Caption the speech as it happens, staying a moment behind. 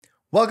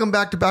Welcome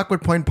back to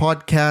Backward Point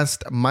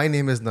Podcast. My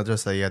name is Nadra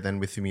Sayed, and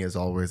with me, as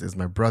always, is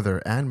my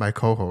brother and my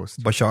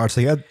co-host, Bashar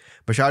Sayed.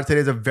 Bashar. Today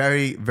is a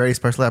very, very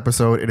special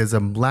episode. It is a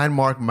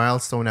landmark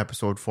milestone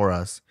episode for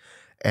us,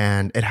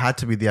 and it had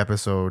to be the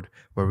episode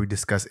where we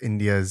discuss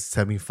India's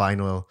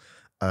semi-final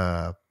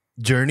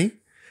journey.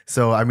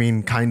 So, I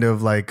mean, kind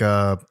of like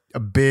a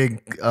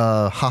big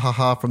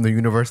ha from the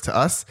universe to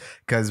us,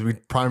 because we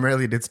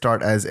primarily did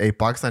start as a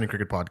Pakistani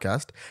cricket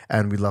podcast,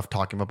 and we love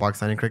talking about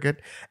Pakistani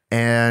cricket.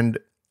 And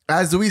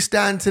as we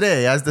stand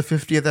today, as the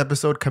 50th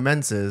episode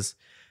commences,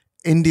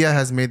 India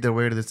has made their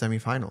way to the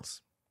semifinals.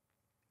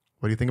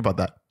 What do you think about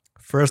that?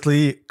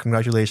 Firstly,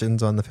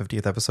 congratulations on the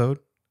 50th episode.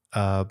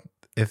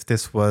 If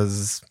this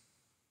was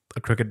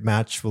a cricket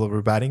match full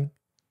of batting,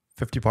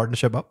 50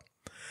 partnership up.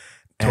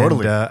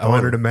 Totally. And I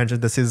wanted to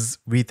mention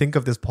we think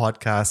of this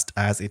podcast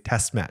as a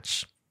test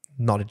match,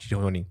 not a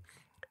T20.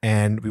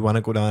 And we want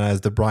to go down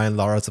as the Brian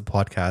Lara's of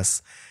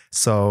podcasts.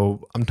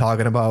 So I'm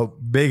talking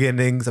about big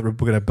innings that we're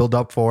going to build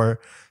up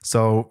for.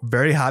 So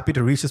very happy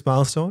to reach this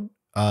milestone.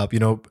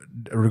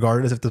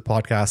 Regardless if the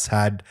podcast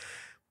had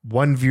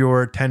 1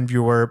 viewer, 10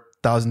 viewer,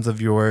 thousands of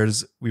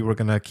viewers, we were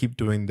going to keep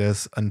doing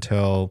this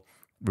until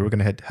we were going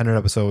to hit 100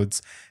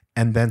 episodes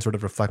and then sort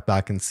of reflect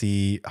back and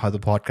see how the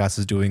podcast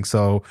is doing.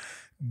 So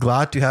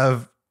glad to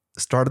have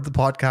started the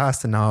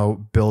podcast and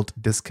now built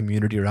this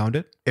community around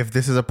it. If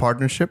this is a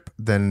partnership,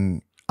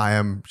 then I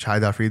am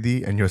Shahid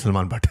Afridi and you're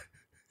Salman Bhatt.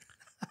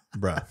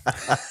 Bruh.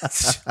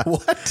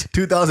 What?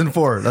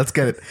 2004. Let's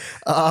get it.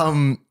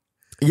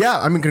 Yeah,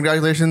 I mean,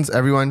 congratulations,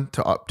 everyone,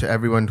 to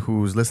everyone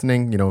who's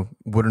listening. You know,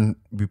 wouldn't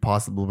be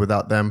possible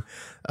without them.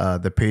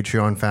 The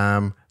Patreon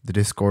fam, the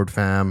Discord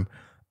fam,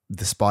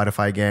 the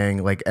Spotify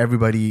gang, like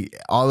everybody,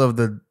 all of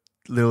the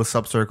little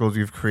subcircles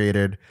we've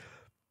created.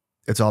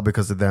 It's all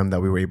because of them that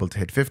we were able to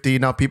hit 50.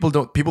 Now, people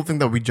think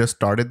that we just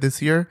started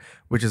this year,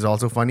 which is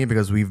also funny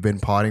because we've been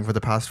podding for the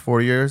past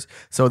 4 years.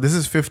 So this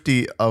is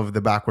 50 of the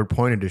Backward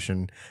Point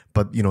edition,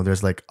 but you know,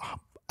 there's like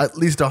at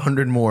least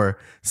 100 more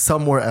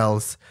somewhere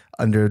else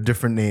under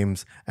different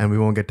names, and we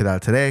won't get to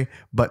that today.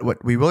 But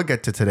what we will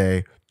get to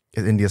today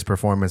is India's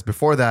performance.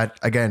 Before that,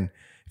 again,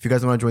 if you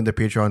guys want to join the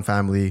Patreon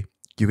family,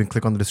 you can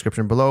click on the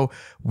description below.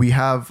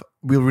 We'll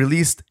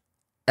release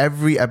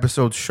every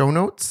episode's show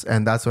notes,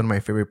 and that's one of my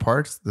favorite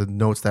parts, the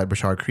notes that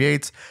Bashar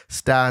creates,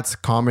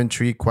 stats,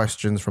 commentary,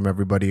 questions from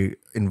everybody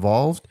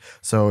involved.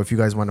 So if you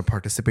guys want to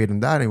participate in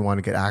that and you want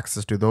to get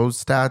access to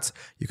those stats,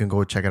 you can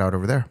go check it out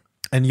over there.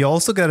 And you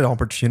also get an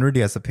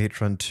opportunity as a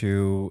patron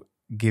to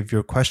give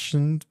your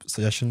questions,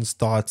 suggestions,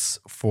 thoughts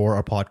for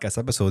our podcast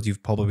episodes.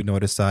 You've probably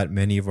noticed that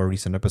many of our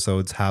recent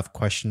episodes have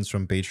questions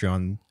from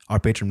our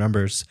patron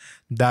members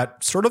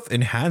that sort of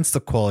enhance the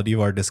quality of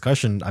our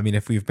discussion. I mean,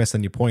 if we've missed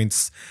any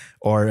points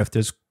or if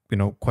there's,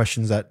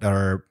 questions that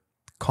are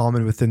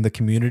common within the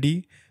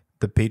community,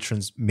 the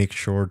patrons make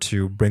sure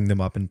to bring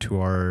them up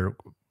into our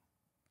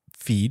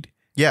feed.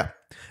 Yeah.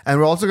 And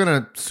we're also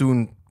going to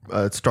soon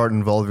start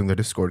involving the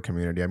Discord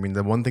community. I mean,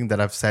 the one thing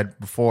that I've said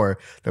before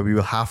that we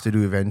will have to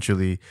do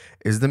eventually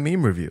is the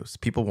meme reviews.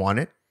 People want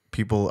it.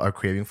 People are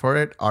craving for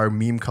it. Our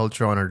meme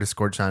culture on our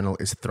Discord channel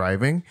is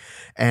thriving.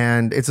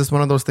 And it's just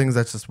one of those things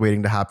that's just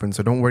waiting to happen.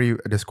 So don't worry,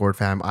 Discord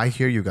fam. I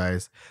hear you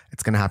guys.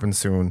 It's going to happen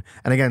soon.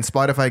 And again,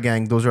 Spotify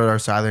gang, those are our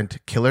silent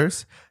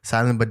killers.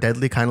 Silent but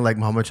deadly, kind of like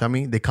Muhammad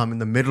Shami. They come in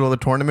the middle of the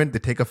tournament. They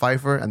take a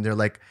fifer and they're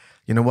like,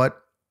 you know what?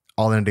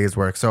 All in a day's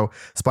work. So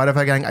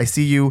Spotify gang, I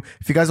see you.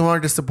 If you guys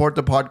wanted to support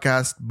the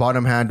podcast,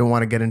 bottom hand, don't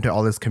want to get into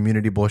all this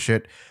community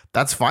bullshit,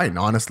 that's fine.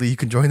 Honestly, you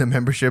can join the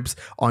memberships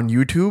on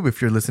YouTube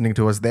if you're listening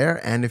to us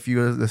there. And if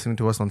you're listening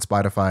to us on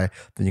Spotify,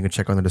 then you can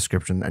check on the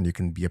description and you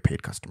can be a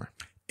paid customer.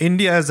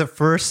 India is the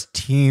first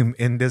team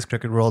in this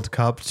Cricket World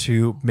Cup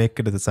to make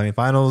it to the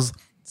semifinals.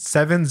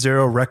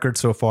 7-0 record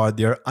so far.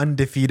 They're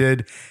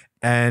undefeated.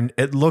 And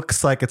it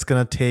looks like it's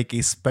going to take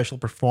a special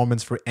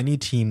performance for any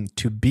team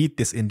to beat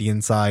this Indian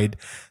side.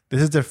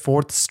 This is their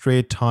 4th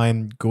straight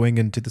time going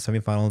into the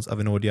semifinals of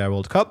an ODI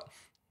World Cup,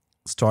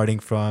 starting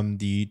from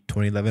the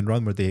 2011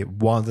 run where they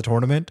won the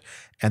tournament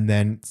and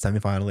then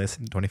semifinalists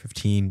in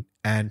 2015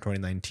 and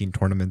 2019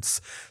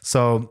 tournaments.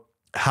 So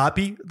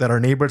happy that our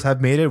neighbors have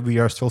made it. We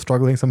are still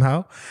struggling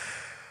somehow.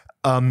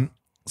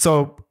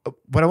 So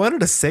what I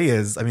wanted to say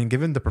is, I mean,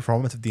 given the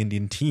performance of the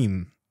Indian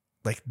team,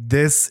 like,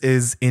 this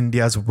is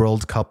India's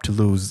World Cup to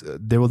lose.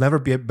 There will never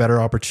be a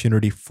better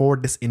opportunity for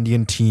this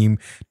Indian team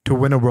to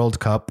win a World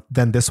Cup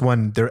than this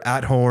one. They're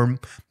at home.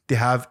 They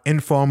have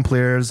informed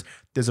players.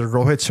 There's a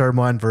Rohit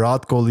Sharma and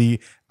Virat Kohli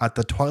at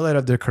the twilight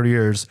of their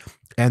careers.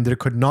 And there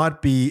could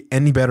not be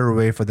any better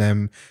way for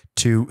them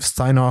to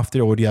sign off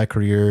their ODI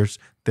careers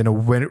than a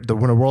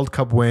World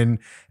Cup win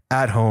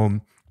at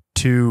home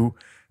to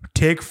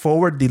take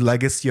forward the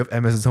legacy of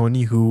MS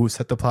Dhoni, who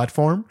set the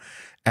platform,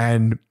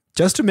 and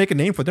just to make a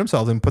name for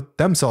themselves and put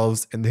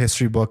themselves in the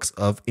history books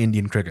of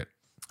Indian cricket.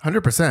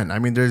 100%. I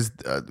mean, there's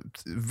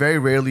very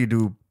rarely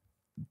do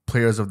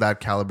players of that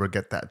caliber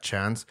get that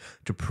chance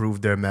to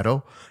prove their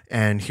mettle.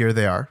 And here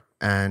they are.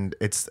 And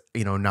it's,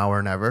 now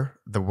or never.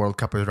 The World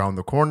Cup is around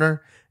the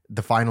corner.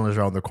 The final is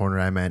around the corner.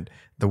 I meant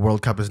The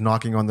World Cup is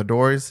knocking on the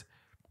doors.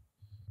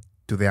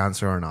 Do they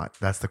answer or not?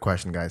 That's the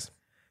question, guys.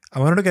 I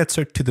wanted to get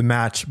straight to the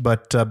match,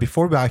 but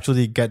before we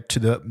actually get to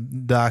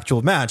the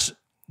actual match,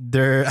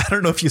 I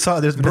don't know if you saw,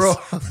 there's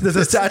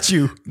a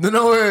statue.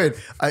 No, wait.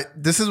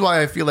 This is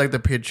why I feel like the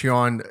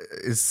Patreon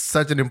is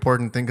such an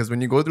important thing, because when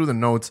you go through the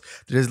notes,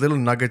 there's little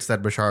nuggets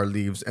that Bashar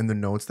leaves in the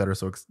notes that are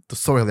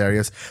so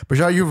hilarious.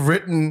 Bashar, you've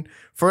written,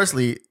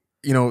 firstly,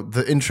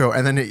 the intro,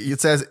 and then it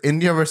says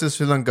India versus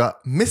Sri Lanka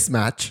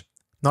mismatch.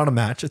 Not a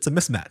match, it's a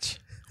mismatch.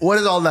 What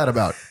is all that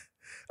about?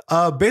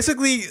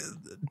 Basically,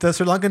 the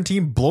Sri Lankan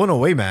team blown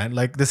away, man.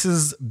 Like, this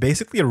is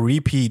basically a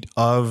repeat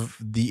of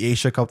the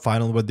Asia Cup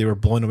final where they were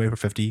blown away for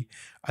 50.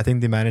 I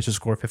think they managed to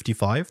score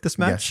 55 this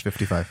match. Yes,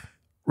 55.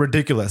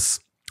 Ridiculous.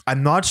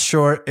 I'm not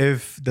sure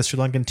if the Sri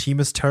Lankan team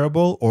is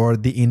terrible or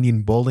the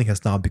Indian bowling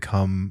has now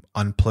become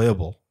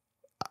unplayable.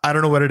 I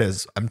don't know what it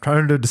is. I'm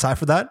trying to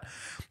decipher that.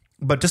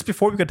 But just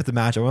before we get to the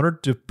match, I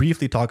wanted to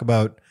briefly talk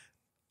about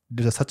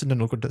there's a Sachin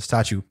Tendulkar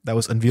statue that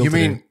was unveiled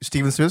today. You mean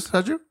Stephen Smith's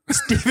statue?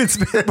 Stephen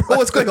Smith, bro,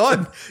 what's going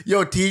on?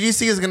 Yo,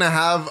 TGC is going to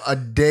have a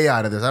day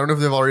out of this. I don't know if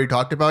they've already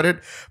talked about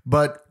it,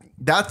 but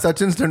that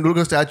Sachin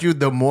Tendulkar statue,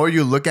 the more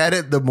you look at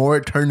it, the more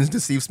it turns to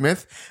Steve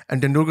Smith. And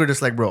Tendulkar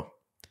just like, bro.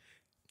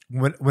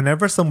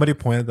 Whenever somebody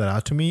pointed that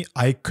out to me,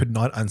 I could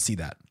not unsee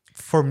that.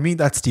 For me,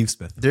 that's Steve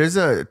Smith. There's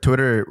a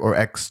Twitter or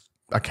X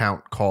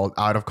account called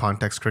Out of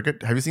Context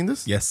Cricket. Have you seen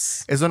this?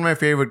 Yes. It's one of my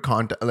favorite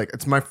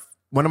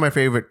one of my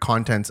favorite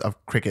contents of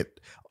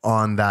cricket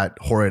on that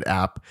horrid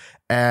app.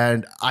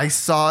 And I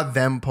saw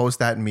them post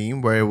that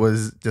meme where it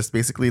was just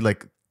basically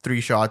like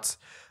 3 shots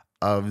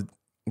of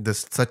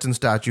this Sachin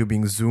statue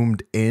being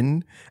zoomed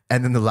in.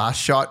 And then the last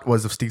shot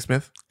was of Steve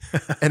Smith.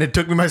 And it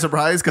took me by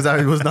surprise because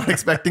I was not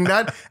expecting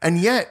that. And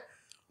yet,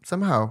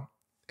 somehow,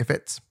 it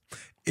fits.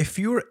 If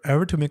you were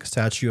ever to make a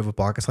statue of a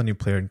Pakistani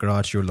player in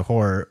Karachi or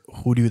Lahore,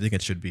 who do you think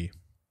it should be?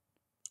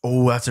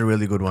 Oh, that's a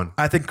really good one.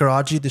 I think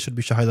Karachi, there should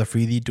be Shahid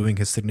Afridi doing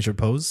his signature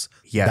pose.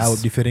 Yes. That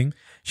would be fitting.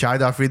 Shahid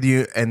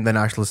Afridi in the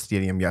National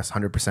Stadium, yes,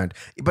 100%.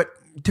 But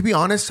to be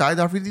honest, Shahid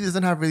Afridi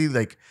doesn't have really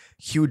like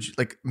huge,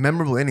 like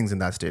memorable innings in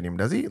that stadium,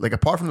 does he? Like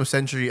apart from the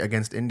century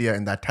against India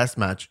in that test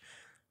match,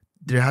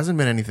 there hasn't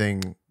been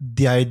anything.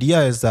 The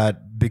idea is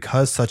that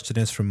because Sachin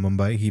is from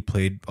Mumbai, he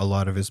played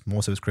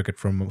most of his cricket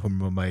from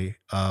Mumbai,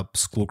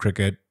 school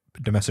cricket,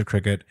 domestic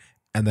cricket,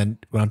 and then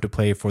went on to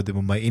play for the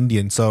Mumbai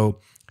Indians.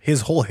 So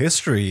his whole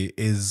history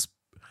it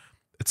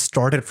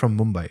started from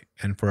Mumbai,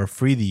 and for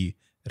Afridi,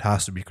 it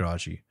has to be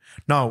Karachi.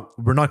 Now,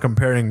 we're not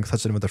comparing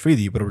Sachin with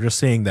Afridi, but we're just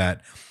saying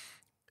that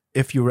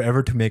if you were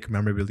ever to make a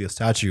memorabilia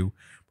statue,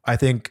 I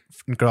think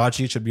in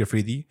Karachi it should be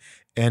Afridi.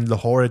 In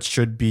Lahore it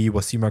should be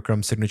Wasim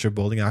Akram's signature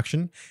bowling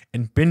action.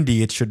 In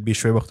Pindi it should be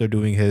Shoaib Akhtar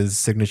doing his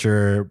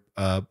signature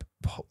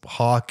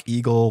hawk,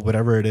 eagle,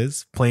 whatever it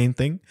is, plane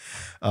thing.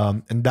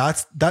 And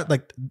that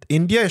like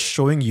India is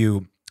showing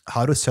you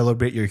how to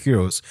celebrate your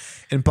heroes.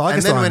 In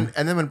Pakistan,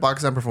 and then when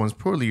Pakistan performs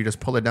poorly, you just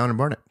pull it down and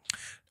burn it.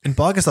 In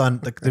Pakistan,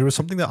 like there was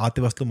something that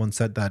Atif Aslam once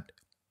said that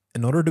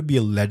in order to be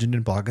a legend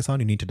in Pakistan,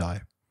 you need to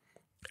die.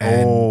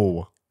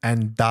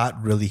 And that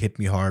really hit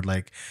me hard.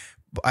 Like,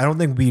 I don't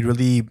think we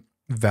really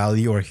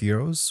value our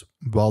heroes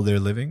while they're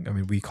living. I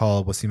mean, we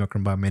call Wasim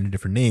Akram by many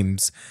different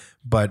names,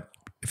 but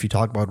if you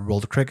talk about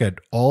world cricket,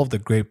 all of the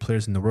great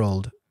players in the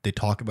world, they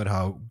talk about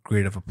how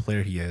great of a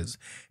player he is,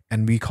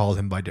 and we call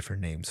him by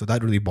different names. So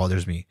that really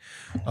bothers me.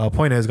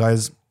 Point is,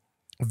 guys,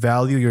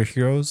 value your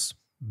heroes,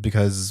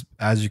 because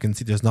as you can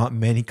see, there's not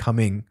many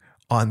coming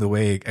on the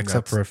way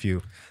except for a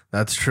few.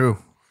 That's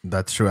true.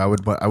 That's true. I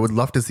would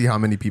love to see how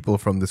many people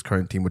from this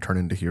current team would turn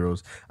into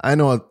heroes. I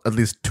know at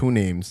least 2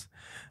 names.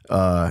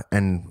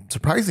 And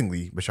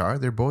surprisingly, Bashar,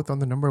 they're both on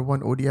the number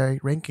 1 ODI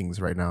rankings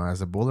right now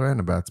as a bowler and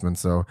a batsman.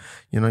 So,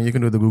 you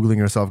can do the Googling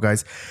yourself,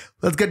 guys.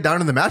 Let's get down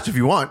to the match if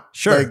you want.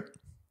 Sure.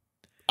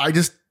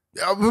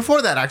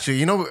 Before that,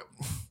 actually, I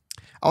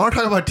want to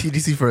talk about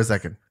TDC for a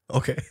second.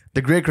 Okay.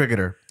 The Great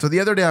Cricketer. So the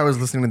other day I was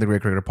listening to the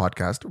Great Cricketer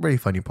podcast, a very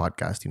funny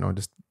podcast,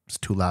 just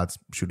 2 lads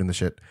shooting the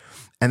shit.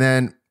 And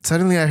then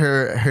suddenly I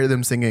hear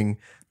them singing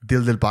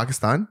Dil Dil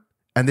Pakistan,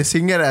 and they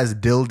sing it as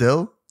Dil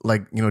Dil,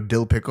 like,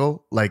 dill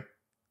pickle, like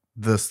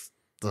the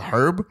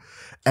herb.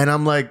 And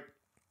I'm like,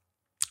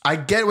 I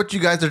get what you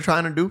guys are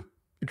trying to do.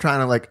 You're trying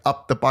to like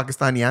up the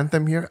Pakistani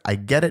anthem here. I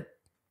get it.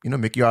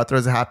 Mickey Arthur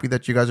is happy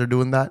that you guys are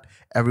doing that.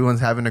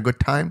 Everyone's having a good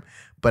time.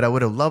 But I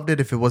would have loved it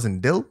if it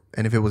wasn't Dil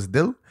and if it was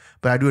Dil.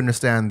 But I do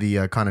understand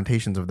the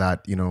connotations of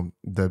that.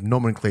 The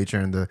nomenclature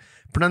and the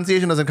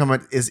pronunciation doesn't come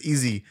out as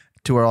easy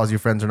to our Aussie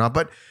friends or not.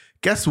 But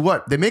guess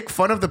what? They make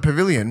fun of the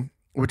Pavilion,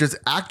 which is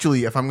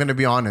actually, if I'm going to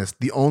be honest,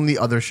 the only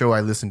other show I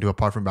listen to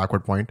apart from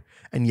Backward Point.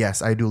 And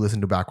yes, I do listen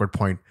to Backward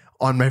Point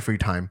on my free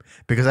time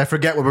because I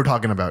forget what we're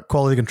talking about.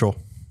 Quality control.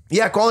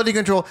 Yeah, quality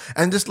control.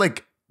 And just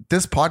like,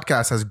 this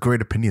podcast has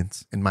great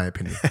opinions, in my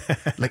opinion.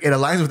 Like, it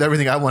aligns with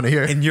everything I want to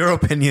hear. In your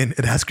opinion,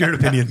 it has great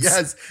opinions.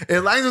 Yes, it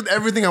aligns with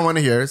everything I want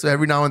to hear. So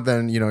every now and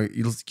then,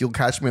 you'll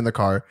catch me in the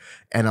car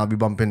and I'll be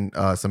bumping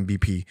some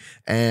BP.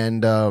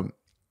 And,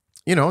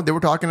 they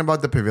were talking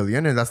about the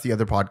Pavilion, and that's the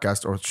other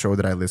podcast or show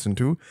that I listen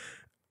to.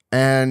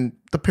 and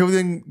the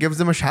pavilion gives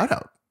them a shout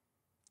out.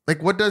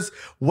 Like, what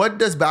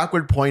does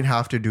Backward Point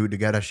have to do to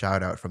get a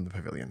shout out from the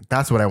pavilion?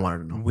 That's what I wanted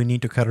to know. We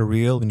need to cut a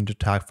reel. We need to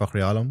tag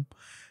Fakhri Alam.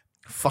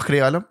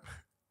 Fakhri Alam?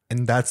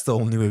 And that's the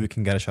only way we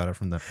can get a shout out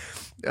from them.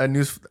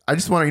 News. I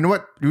just want to, you know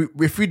what?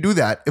 If we do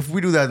that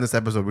in this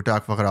episode, we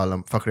talk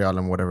Fakhri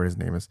Alam, whatever his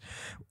name is.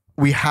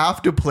 We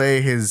have to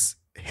play his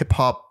hip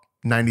hop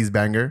 90s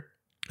banger.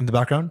 In the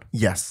background?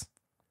 Yes.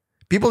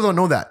 People don't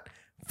know that.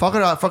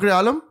 Fakhri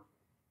Alam,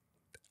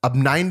 a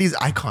 90s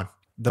icon.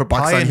 The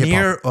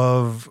pioneer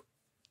of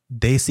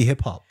Desi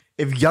hip hop.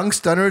 If Young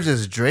Stunners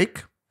is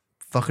Drake,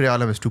 Fakhri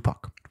Alam is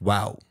Tupac.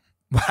 Wow.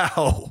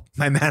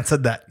 My man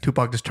said that.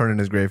 Tupac just turned in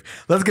his grave.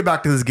 Let's get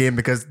back to this game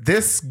because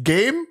this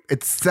game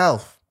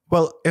itself,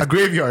 a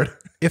graveyard.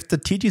 If the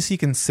TGC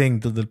can sing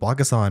Dil Dil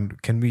Pakistan,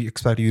 can we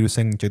expect you to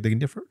sing Chak De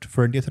India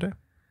for India today?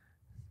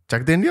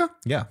 Chak De India?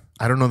 Yeah.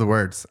 I don't know the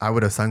words. I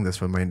would have sung this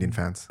for my Indian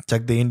fans.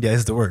 Chak De India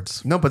is the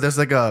words. No, but there's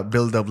like a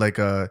build up, like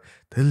a.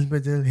 Okay,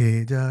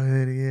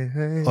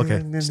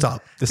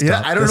 stop.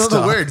 Yeah, I don't know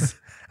the words.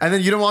 And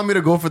then you don't want me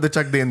to go for the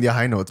Chak De India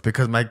high notes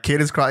because my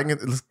kid is crying.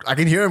 I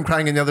can hear him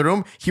crying in the other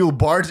room. He will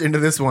barge into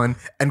this one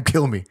and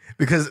kill me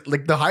because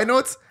like the high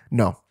notes,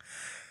 no.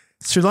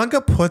 Sri Lanka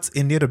puts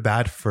India to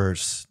bat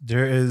first.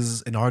 There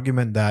is an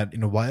argument that,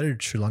 why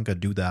did Sri Lanka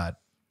do that?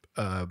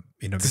 The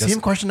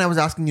same question I was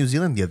asking New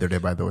Zealand the other day,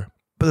 by the way.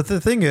 But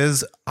the thing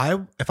is,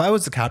 if I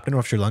was the captain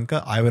of Sri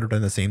Lanka, I would have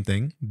done the same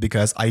thing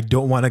because I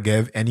don't want to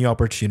give any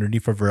opportunity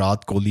for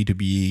Virat Kohli to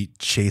be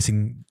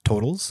chasing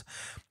totals.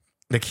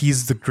 Like,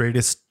 he's the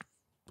greatest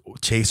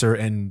chaser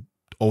in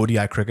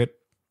ODI cricket,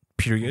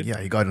 period. Yeah,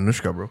 he got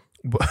Anushka, bro.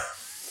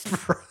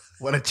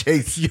 What a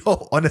chase.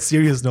 Yo, on a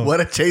serious note.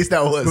 What a chase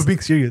that was. We're being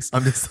serious.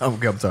 I'm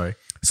sorry.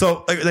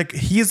 So, like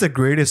he's the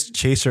greatest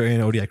chaser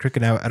in ODI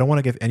cricket. Now, I don't want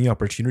to give any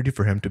opportunity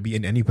for him to be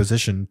in any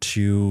position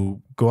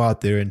to go out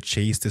there and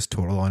chase this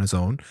total on his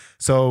own.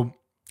 So,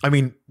 I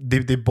mean,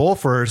 they bowl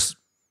first.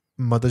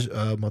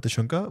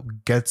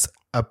 Matashunka gets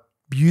a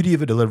beauty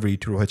of a delivery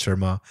to Rohit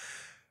Sharma.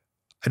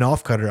 An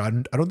off cutter. I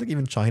don't think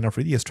even Shaheen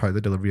Afridi has tried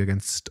the delivery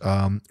against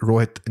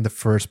Rohit in the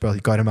first spell. He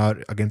got him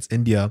out against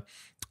India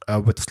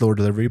with a slower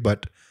delivery,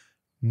 but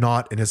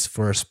not in his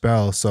first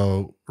spell.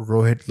 So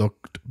Rohit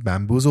looked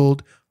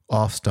bamboozled.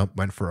 Off stump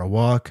went for a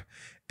walk,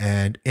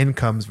 and in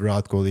comes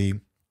Virat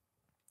Kohli.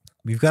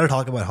 We've got to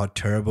talk about how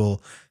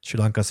terrible Sri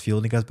Lanka's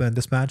fielding has been in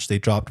this match. They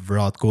dropped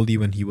Virat Kohli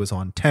when he was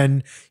on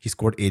 10. He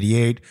scored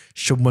 88.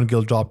 Shubman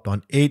Gill dropped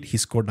on 8. He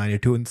scored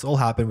 92. And this all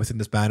happened within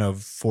the span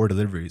of 4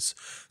 deliveries.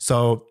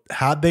 So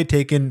had they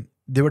taken,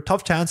 they were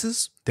tough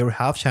chances. They were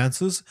half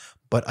chances.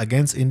 But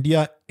against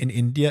India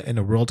in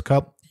a World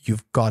Cup,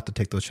 you've got to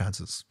take those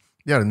chances.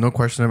 Yeah, no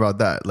question about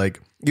that.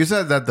 Like you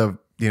said that the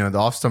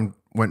off stump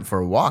went for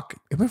a walk.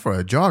 It went for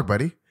a jog,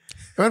 buddy.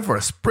 It went for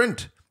a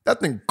sprint. That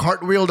thing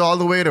cartwheeled all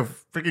the way to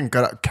freaking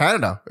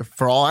Canada,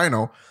 for all I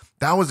know.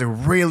 That was a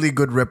really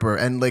good ripper.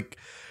 And like,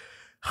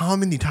 how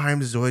many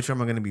times is Rohit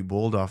Sharma going to be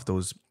bowled off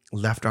those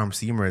left arm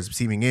seamers,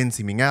 seaming in,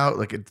 seaming out?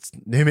 Like, it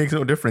makes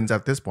no difference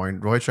at this point.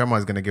 Rohit Sharma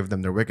is going to give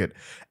them their wicket.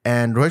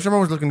 And Rohit Sharma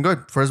was looking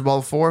good. First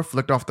ball 4,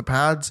 flicked off the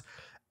pads.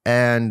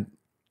 And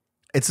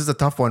it's just a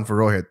tough one for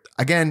Rohit.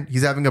 Again,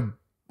 he's having a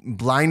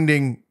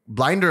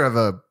blinder of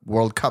a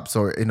World Cup.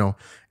 So,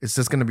 it's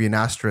just going to be an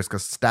asterisk,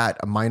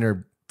 a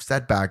minor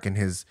setback in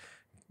his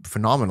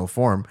phenomenal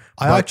form.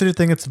 I actually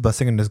think it's a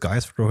blessing in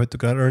disguise for Rohit to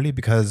get out early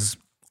because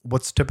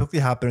what's typically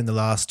happened in the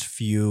last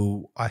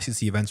few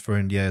ICC events for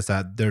India is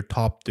that their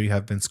top 3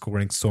 have been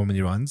scoring so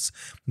many runs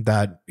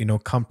that,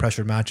 come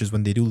pressure matches,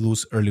 when they do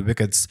lose early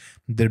wickets,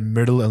 their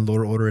middle and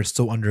lower order is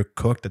so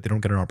undercooked that they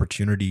don't get an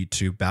opportunity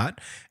to bat.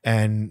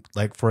 And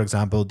like, for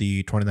example,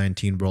 the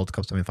 2019 World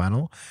Cup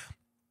semi-final,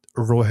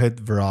 Rohit,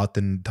 Virat,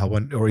 and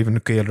Dhawan, or even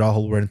KL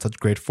Rahul were in such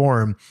great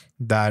form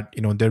that,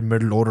 their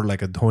middle order,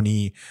 like a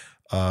Dhoni,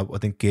 I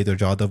think Kedar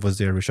Jadhav was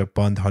there, Rishabh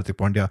Pant, Hardik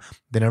Pandya,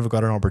 they never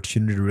got an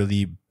opportunity to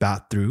really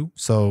bat through.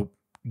 So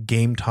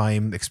game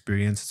time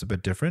experience is a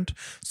bit different.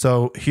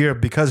 So here,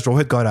 because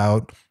Rohit got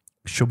out,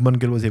 Shubman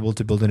Gill was able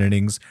to build an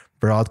innings.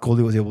 Virat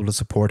Kohli was able to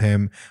support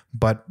him.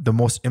 But the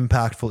most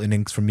impactful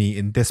innings for me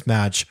in this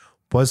match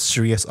was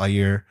Shreyas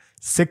Iyer.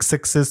 6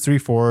 sixes, 3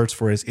 fours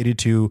for his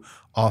 82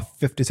 off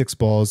 56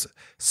 balls,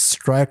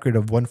 strike rate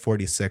of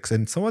 146.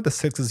 And some of the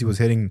sixes he was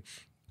hitting,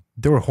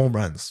 they were home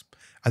runs.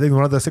 I think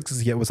one of the sixes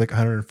he hit was like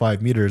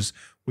 105 meters,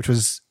 which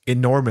was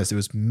enormous. It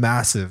was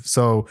massive.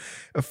 So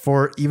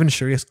for even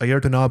Shreyas Iyer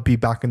to now be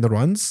back in the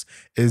runs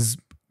is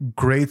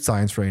great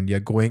signs for India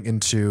going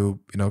into,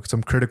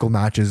 some critical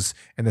matches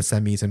in the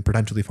semis and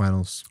potentially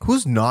finals.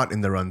 Who's not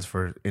in the runs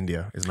for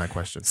India is my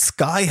question.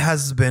 Sky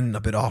has been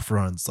a bit off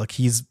runs. Like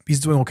he's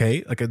doing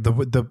okay. Like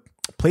the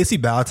place he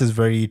bats is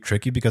very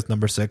tricky because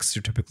number 6,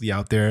 you're typically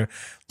out there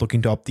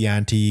looking to up the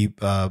ante,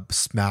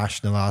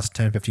 smash in the last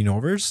 10, 15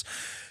 overs.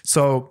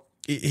 So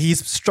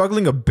he's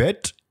struggling a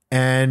bit.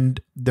 And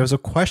there's a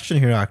question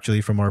here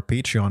actually from our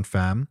Patreon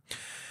fam.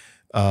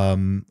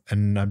 And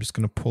I'm just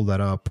going to pull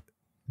that up.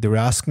 They were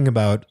asking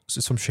about,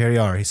 it's from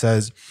Shehryar. He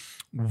says,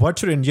 what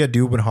should India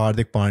do when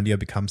Hardik Pandya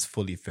becomes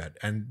fully fit?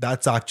 And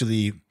that's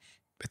actually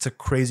it's a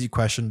crazy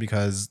question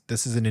because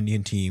this is an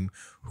Indian team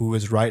who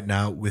is right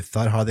now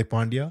without Hardik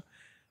Pandya.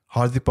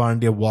 Hardik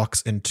Pandya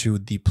walks into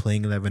the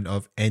playing 11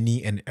 of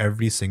any and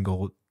every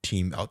single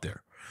team out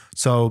there.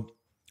 So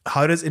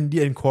how does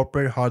India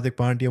incorporate Hardik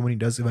Pandya when he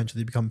does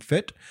eventually become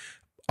fit?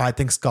 I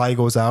think Sky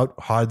goes out,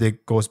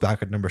 Hardik goes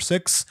back at number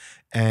 6,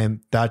 and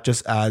that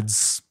just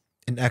adds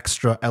an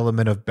extra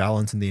element of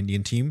balance in the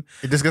Indian team.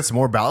 It just gets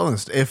more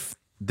balanced if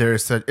there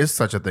is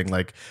such a thing.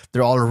 Like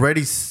they're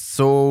already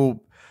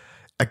so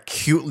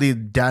acutely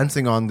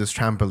dancing on this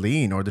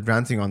trampoline or they're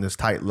dancing on this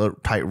tight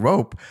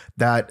rope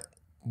that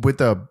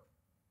with a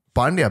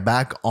Pandya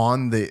back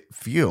on the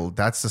field,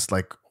 that's just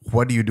like,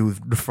 what do you do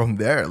from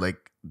there? Like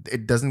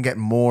it doesn't get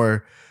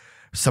more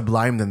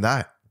sublime than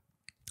that.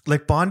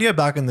 Like Pandya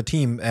back in the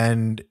team,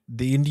 and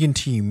the Indian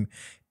team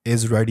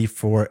is ready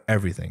for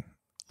everything.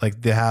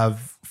 Like they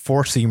have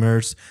 4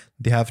 seamers,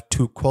 they have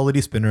 2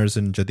 quality spinners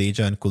in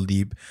Jadeja and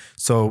Kuldeep.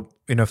 So,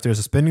 if there's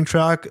a spinning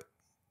track,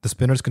 the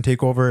spinners can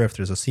take over. If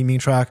there's a seaming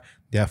track,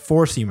 they have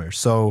 4 seamers.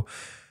 So,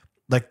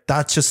 like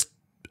that's just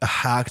a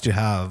hack to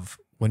have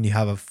when you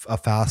have a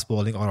fast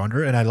bowling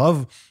all-rounder. And I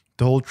love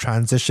the whole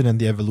transition and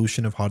the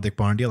evolution of Hardik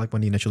Pandya. Like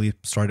when he initially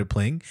started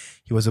playing,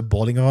 he was a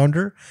bowling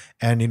all-rounder,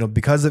 and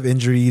because of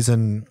injuries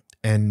and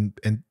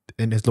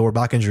his lower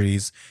back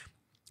injuries,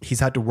 he's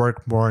had to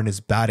work more on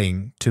his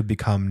batting to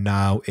become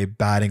now a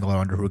batting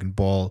all-rounder who can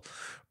bowl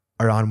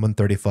around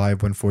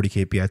 135, 140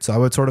 kph. So I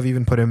would sort of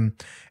even put him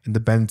in the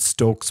Ben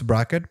Stokes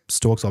bracket.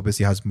 Stokes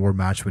obviously has more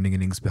match-winning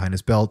innings behind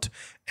his belt,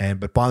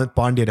 but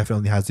Pandya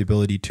definitely has the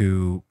ability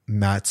to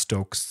match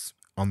Stokes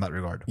on that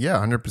regard. Yeah,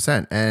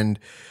 100%. And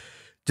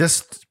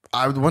just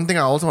one thing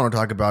I also want to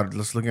talk about,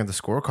 just looking at the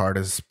scorecard,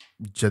 is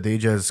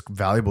Jadeja's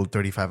valuable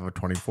 35 of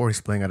 24.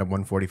 He's playing at a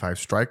 145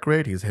 strike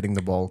rate. He's hitting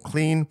the ball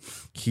clean.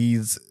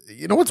 He's,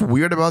 what's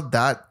weird about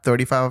that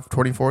 35 of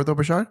 24 though,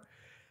 Bashar?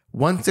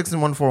 1-6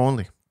 and 1-4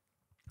 only.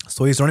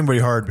 So he's running very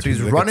hard. So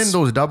he's running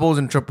those doubles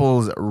and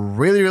triples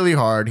really, really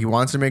hard. He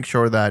wants to make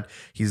sure that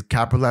he's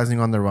capitalizing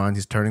on the runs.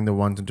 He's turning the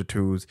 1s into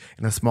 2s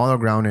in a smaller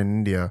ground in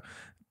India.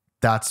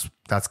 That's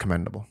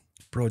commendable.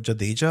 Bro,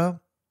 Jadeja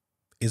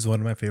is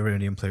one of my favorite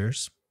Indian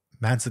players.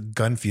 Man's a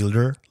gun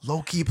fielder.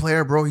 Low-key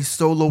player, bro. He's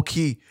so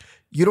low-key.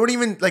 You don't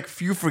even,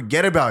 you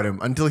forget about him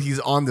until he's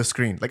on the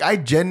screen. Like, I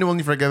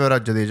genuinely forget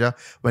about Jadeja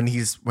when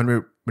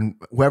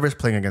whoever's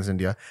playing against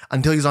India,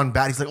 until he's on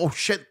bat. He's like, oh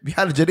shit, we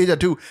had a Jadeja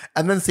too.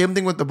 And then same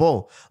thing with the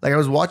bowl. Like, I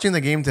was watching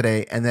the game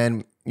today, and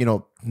then,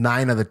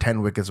 9 of the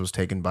 10 wickets was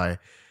taken by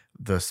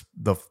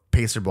the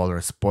pacer bowler.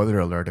 Spoiler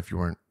alert if you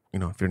weren't,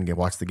 if you didn't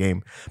watch the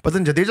game. But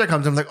then Jadeja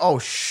comes, I'm like, oh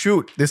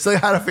shoot, they still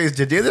had to face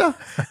Jadeja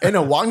in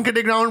a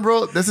Wankhede ground,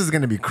 bro. This is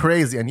going to be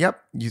crazy. And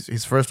yep,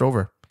 he's first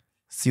over.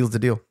 Seals the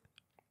deal.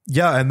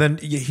 Yeah, and then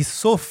he's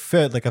so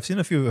fit. Like, I've seen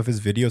a few of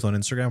his videos on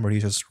Instagram where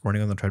he's just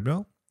running on the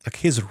treadmill. Like,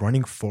 his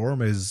running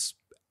form is,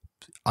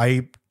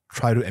 I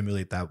try to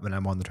emulate that when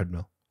I'm on the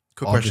treadmill.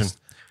 Quick question.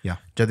 Yeah.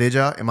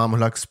 Jadeja, Imam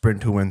Ulaq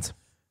sprint, who wins?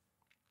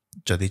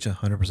 Jadeja,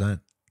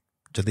 100%.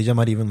 Jadeja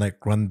might even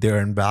run there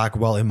and back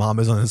while Imam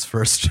is on his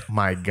first.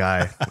 My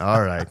guy.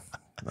 All right.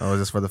 Oh,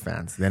 just for the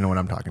fans. They know what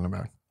I'm talking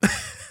about.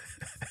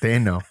 They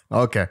know.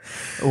 Okay.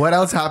 What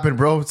else happened,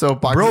 bro?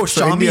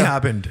 Shami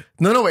happened.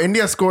 No.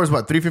 India scores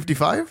what?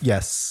 355?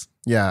 Yes.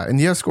 Yeah.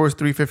 India scores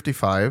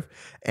 355.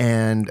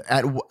 And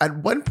at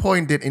one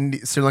point did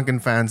Sri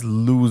Lankan fans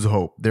lose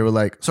hope? They were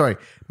like, sorry,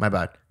 my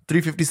bad.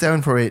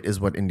 357 for 8 is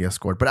what India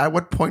scored. But at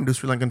what point do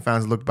Sri Lankan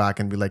fans look back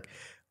and be like,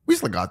 we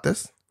still got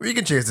this. We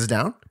can chase this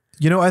down.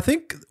 I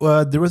think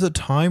there was a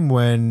time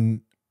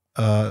when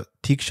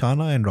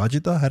Theekshana and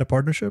Rajita had a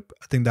partnership.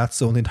 I think that's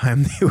the only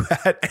time they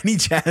had any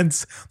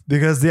chance,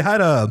 because they had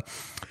a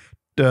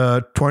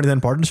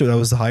 2010 partnership that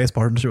was the highest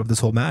partnership of this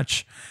whole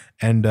match.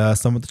 And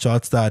some of the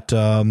shots that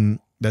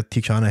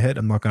Theekshana hit,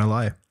 I'm not going to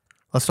lie.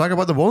 Let's talk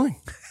about the bowling.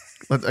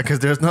 Because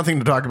there's nothing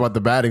to talk about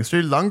the batting.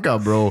 Sri Lanka,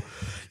 bro.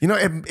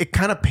 It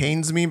kind of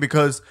pains me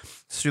because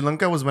Sri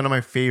Lanka was one of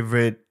my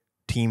favorite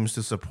teams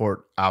to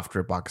support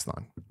after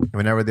Pakistan.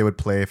 Whenever they would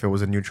play, if it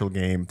was a neutral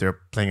game, they're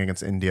playing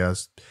against India,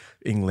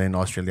 England,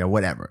 Australia,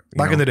 whatever.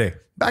 Back in the day.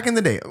 Back in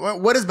the day.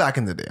 What is back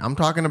in the day? I'm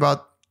talking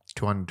about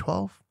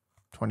 2012,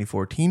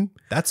 2014.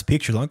 That's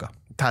peak Sri Lanka.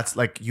 That's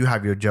you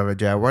have your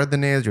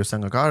Jayawardhanes, your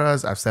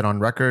Sangakaras. I've said on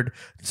record,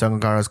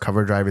 Sangakara's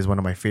cover drive is one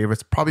of my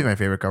favorites, probably my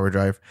favorite cover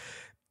drive.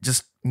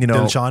 Just,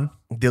 Dilshan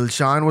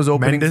was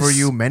opening for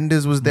you.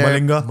 Mendes was there.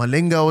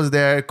 Malinga was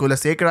there.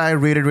 Kulasekara I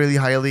rated really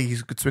highly. He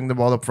could swing the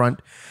ball up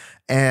front.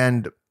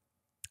 And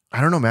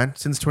I don't know, man.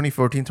 Since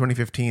 2014,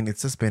 2015,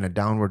 it's just been a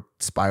downward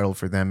spiral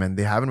for them, and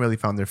they haven't really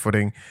found their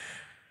footing.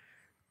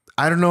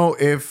 I don't know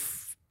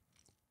if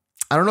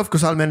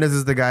Kusal Mendes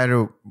is the guy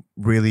to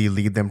really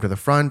lead them to the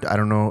front. I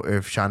don't know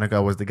if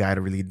Shanaka was the guy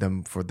to lead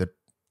them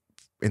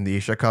in the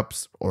Asia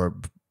Cups or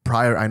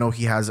prior. I know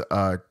he has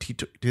a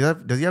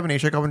T20. Does he have an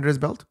Asia Cup under his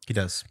belt? He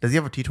does. Does he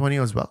have a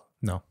T20 as well?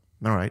 No.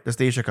 All right. That's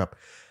the Asia Cup.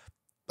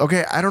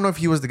 Okay. I don't know if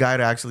he was the guy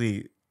to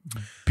actually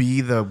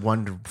be the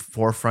one to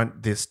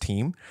forefront this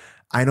team.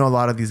 I know a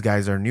lot of these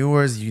guys are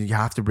newers. You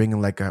have to bring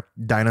in a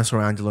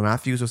dinosaur Angelo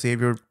Matthews to save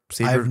your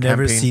savior I've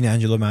never campaign. seen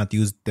Angelo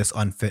Matthews this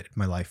unfit in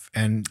my life.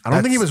 And I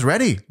don't think he was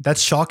ready.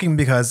 That's shocking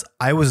because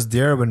I was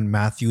there when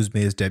Matthews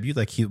made his debut.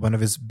 Like one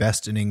of his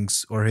best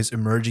innings or his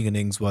emerging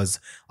innings was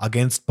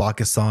against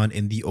Pakistan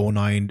in the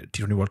 09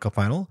 T20 World Cup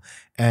final.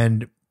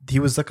 And he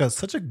was like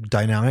such a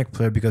dynamic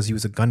player because he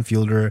was a gun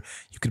fielder.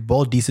 You could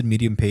bowl decent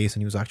medium pace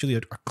and he was actually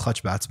a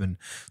clutch batsman.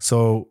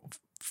 So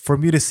for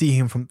me to see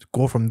him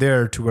go from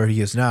there to where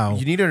he is now.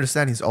 You need to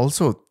understand he's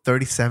also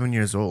 37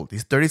 years old.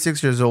 He's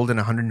 36 years old in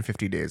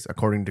 150 days,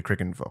 according to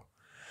Cricinfo.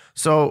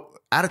 So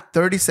at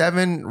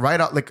 37,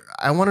 right out, like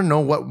I want to know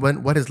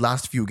what his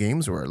last few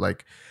games were.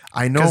 Like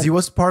I know because he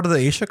was part of the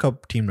Asia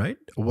Cup team, right?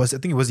 Was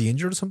he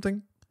injured or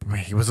something?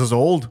 He was as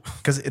old.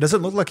 Because it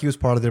doesn't look like he was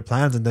part of their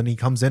plans, and then he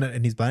comes in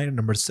and he's batting at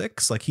number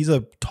 6. Like he's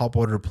a top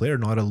order player,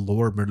 not a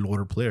lower middle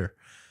order player.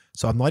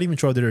 So I'm not even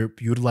sure they're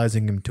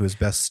utilizing him to his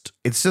best.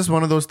 It's just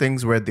one of those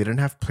things where they didn't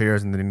have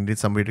players and they needed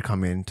somebody to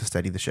come in to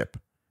steady the ship.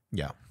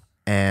 Yeah.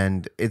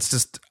 And it's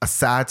just a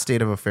sad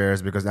state of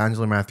affairs because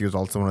Angelo Matthews is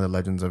also one of the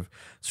legends of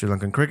Sri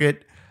Lankan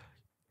cricket.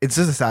 It's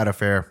just a sad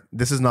affair.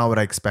 This is not what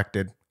I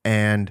expected.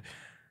 And,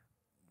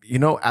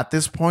 at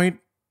this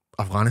point,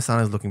 Afghanistan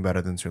is looking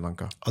better than Sri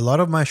Lanka. A lot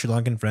of my Sri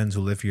Lankan friends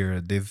who live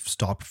here, they've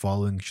stopped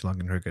following Sri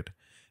Lankan cricket.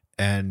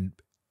 And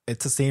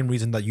it's the same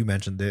reason that you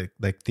mentioned.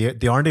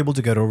 They aren't able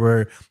to get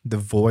over the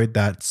void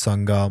that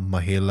Sangha,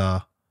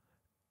 Mahela,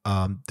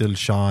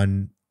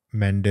 Dilshan,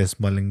 Mendes,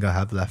 Malinga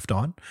have left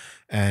on.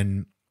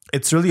 And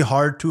it's really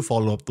hard to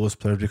follow up those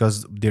players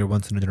because they're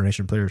once in a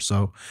generation players.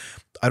 So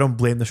I don't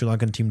blame the Sri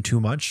Lankan team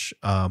too much.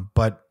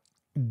 But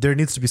there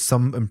needs to be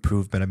some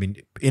improvement. I mean,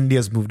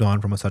 India's moved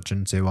on from a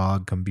Sachin,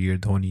 Sehwag, Gambhir,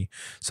 Dhoni.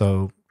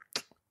 So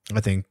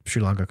I think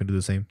Sri Lanka could do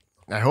the same.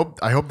 I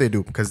hope they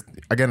do because,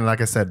 again,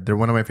 like I said, they're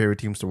one of my favorite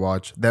teams to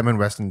watch. Them and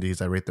West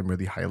Indies, I rate them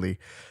really highly.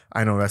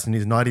 I know West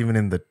Indies not even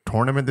in the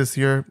tournament this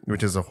year,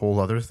 which is a whole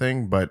other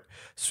thing. But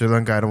Sri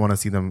Lanka, I don't want to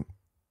see them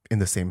in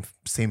the same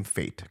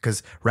fate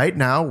because right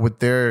now with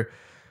the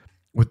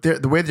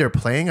way they're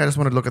playing, I just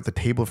want to look at the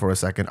table for a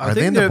second. Are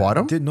they in the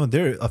bottom? No,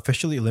 they're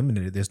officially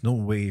eliminated. There's no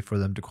way for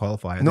them to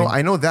qualify.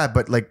 I know that,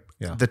 but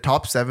the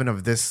top 7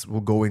 of this will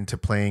go into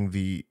playing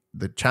the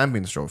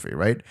Champions Trophy,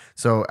 right?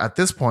 So at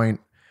this point,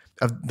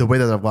 of the way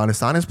that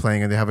Afghanistan is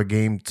playing, and they have a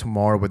game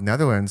tomorrow with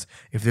Netherlands,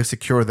 if they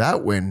secure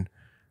that win,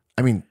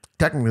 I mean,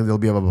 technically they'll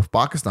be above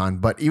Pakistan,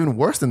 but even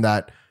worse than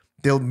that,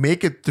 they'll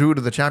make it through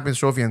to the Champions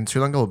Trophy and Sri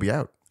Lanka will be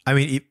out. I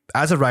mean,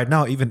 as of right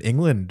now, even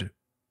England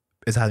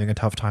is having a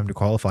tough time to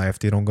qualify if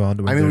they don't go on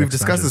to win. I mean, we've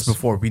discussed this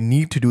before. We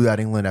need to do that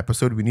England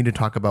episode. We need to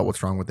talk about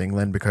what's wrong with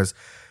England because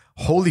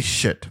holy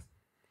shit.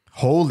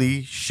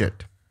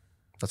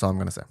 That's all I'm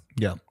going to say.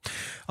 Yeah.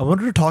 I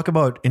wanted to talk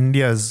about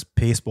India's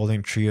pace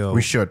bowling trio.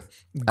 We should.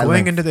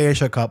 Going into the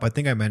Asia Cup, I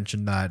think I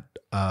mentioned that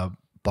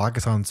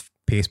Pakistan's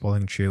pace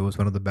bowling trio was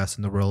one of the best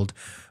in the world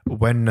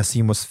when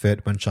Naseem was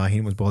fit, when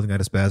Shaheen was bowling at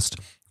his best,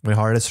 when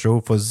Hardest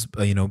Rauf was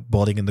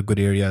bowling in the good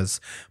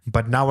areas.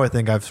 But now I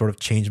think I've sort of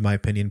changed my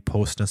opinion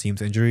post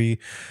Naseem's injury.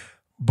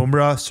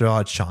 Bumrah,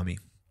 Siraj, Shami.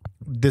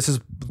 This is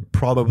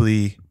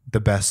probably the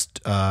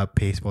best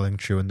pace bowling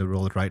trio in the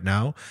world right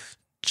now,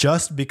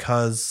 just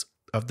because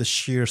of the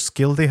sheer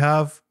skill they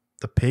have,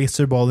 the pace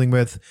they're bowling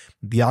with,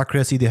 the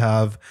accuracy they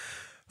have.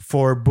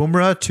 For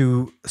Bumrah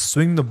to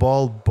swing the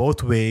ball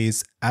both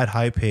ways at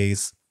high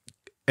pace,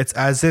 it's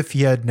as if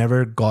he had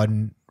never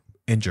gotten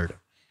injured.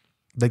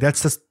 Like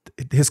that's just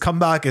his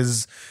comeback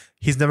is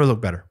he's never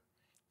looked better.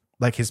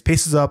 Like his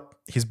pace is up,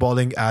 he's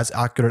bowling as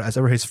accurate as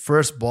ever. His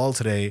first ball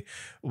today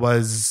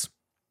was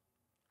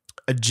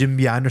a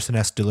Jimmy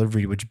Anderson-esque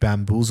delivery, which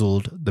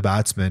bamboozled the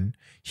batsman.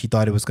 He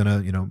thought it was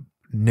gonna,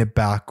 nip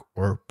back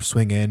or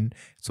swing in.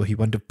 So he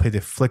went to play the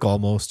flick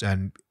almost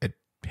and it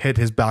hit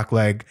his back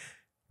leg,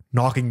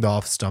 knocking the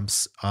off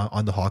stumps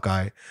on the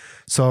Hawkeye.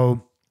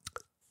 So,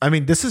 I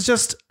mean, this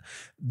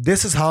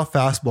is how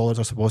fast bowlers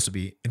are supposed to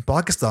be. In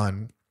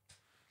Pakistan,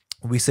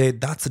 we say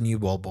that's a new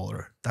ball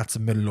bowler. That's a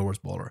middle overs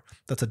bowler.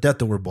 That's a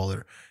death over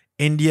bowler.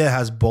 India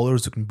has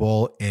bowlers who can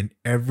bowl in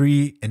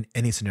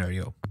any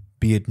scenario,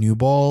 be it new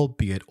ball,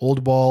 be it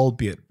old ball,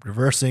 be it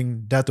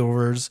reversing, death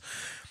overs.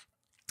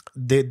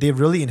 They've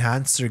really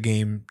enhanced their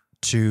game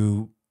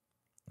to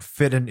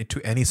fit into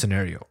any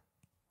scenario.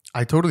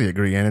 I totally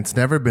agree. And it's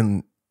never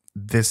been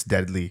this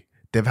deadly.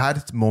 They've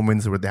had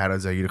moments where they had a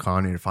Zahir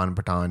Khan and Irfan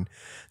Pathan.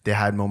 They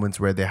had moments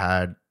where they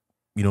had,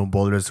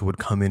 bowlers who would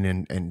come in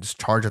and just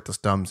charge at the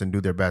stumps and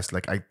do their best.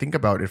 Like I think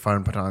about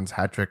Irfan Pathan's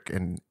hat trick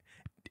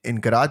in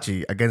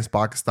Karachi against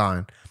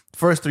Pakistan.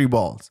 First 3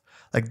 balls.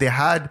 Like they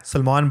had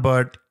Salman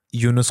Butt,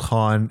 Yunus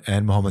Khan,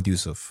 and Mohammad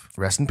Yusuf.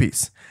 Rest in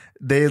peace.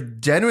 They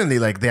genuinely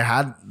they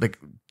had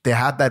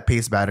that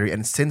pace battery,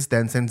 and since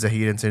then, since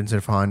Zahir and since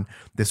Irfan,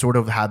 they sort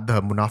of had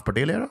the Munaf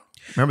Patel era.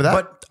 Remember that?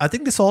 But I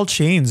think this all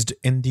changed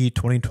in the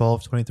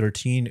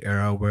 2012-2013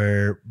 era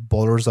where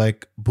bowlers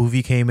like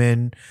Bhuvi came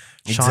in,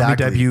 Shami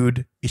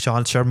debuted,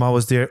 Ishant Sharma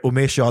was there,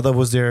 Umesh Yadav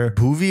was there.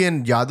 Bhuvi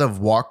and Yadav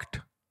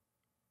walked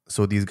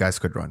so these guys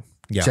could run.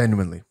 Yeah.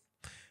 Genuinely.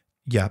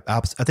 Yeah,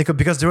 I think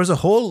because there was a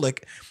whole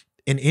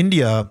in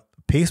India,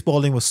 pace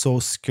bowling was so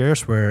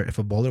scarce where if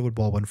a bowler would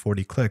bowl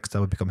 140 clicks, that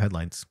would become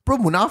headlines. Bro,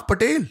 Munaf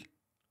Patel.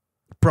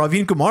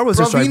 Praveen Kumar was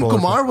the strike Praveen bowler.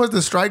 Kumar was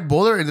the strike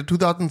bowler in the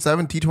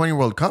 2007 T20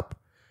 World Cup.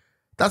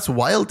 That's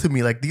wild to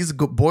me. Like these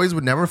boys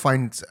would never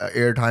find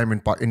airtime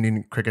in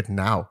Indian cricket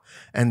now.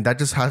 And that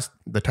just has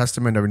the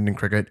testament of Indian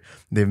cricket.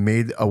 They've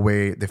made a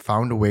way, they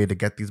found a way to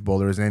get these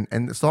bowlers in.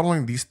 And it's not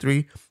only these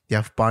three, you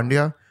have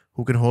Pandya,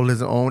 who can hold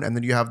his own, and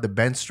then you have the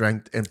bench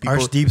strength and people.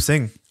 Arshdeep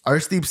Singh.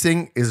 Arshdeep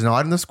Singh is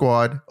not in the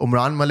squad.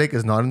 Umran Malik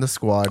is not in the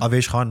squad.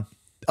 Avesh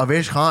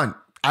Khan.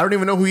 I don't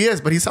even know who he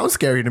is, but he sounds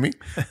scary to me.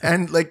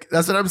 And like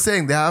that's what I'm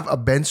saying. They have a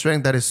bench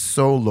strength that is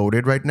so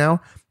loaded right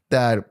now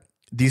that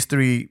these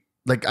three,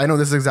 like I know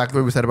this is exactly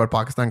what we said about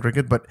Pakistan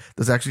cricket, but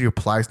this actually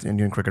applies to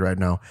Indian cricket right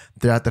now.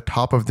 They're at the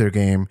top of their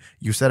game.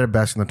 You said it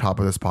best in the top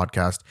of this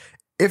podcast.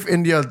 If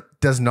India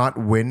does not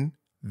win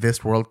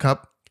this World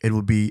Cup,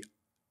 it'll be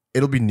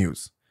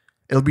news.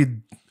 It'll be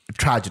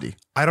tragedy.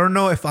 I don't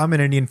know if I'm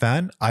an Indian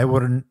fan. I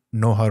wouldn't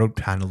know how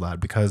to handle that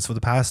because for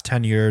the past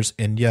 10 years,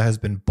 India has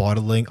been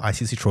bottling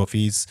ICC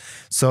trophies.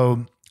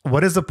 So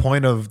what is the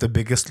point of the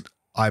biggest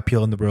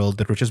IPL in the world,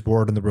 the richest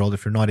board in the world,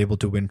 if you're not able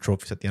to win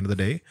trophies at the end of the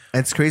day?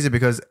 And it's crazy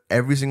because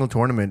every single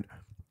tournament,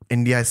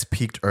 India has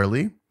peaked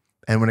early.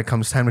 And when it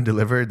comes time to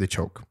deliver, they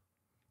choke.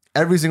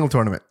 Every single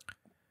tournament.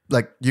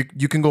 Like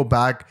you can go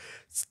back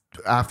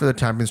after the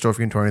Champions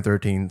Trophy in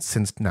 2013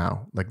 since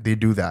now. Like they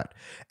do that.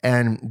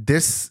 And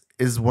this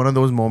is one of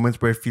those moments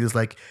where it feels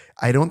like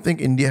I don't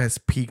think India has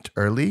peaked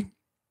early.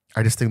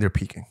 I just think they're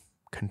peaking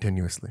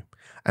continuously.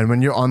 And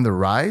when you're on the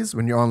rise,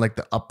 when you're on like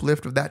the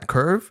uplift of that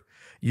curve,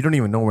 you don't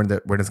even know when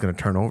it's going to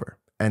turn over.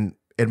 And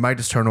it might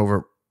just turn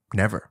over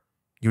never.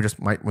 You just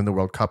might win the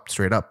World Cup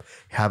straight up.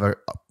 Have a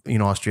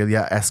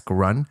Australia-esque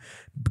run,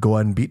 go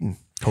unbeaten.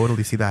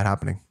 Totally see that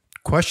happening.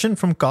 Question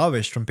from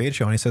Kavish from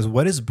Patreon. He says,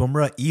 what is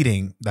Bumrah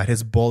eating that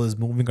his ball is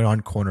moving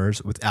around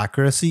corners with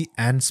accuracy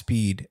and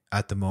speed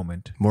at the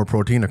moment? More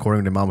protein,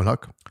 according to Mahmoud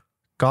Haq.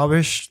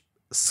 Kavish,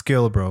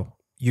 skill, bro.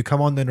 You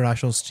come on the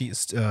international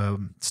stage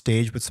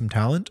with some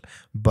talent,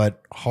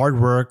 but hard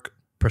work,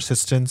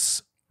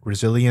 persistence,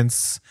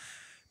 resilience,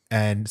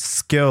 and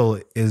skill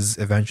is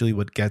eventually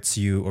what gets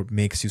you or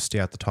makes you stay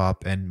at the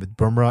top. And with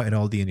Bumrah and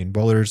all the Indian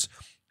bowlers,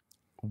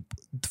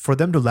 for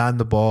them to land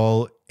the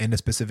ball in a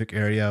specific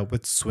area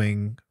with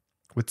swing,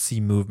 with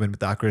seam movement,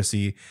 with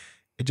accuracy,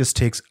 it just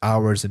takes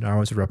hours and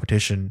hours of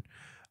repetition.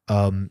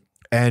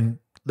 And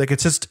like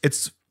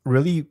it's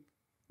really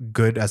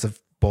good as a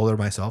bowler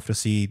myself to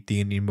see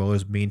the Indian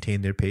bowlers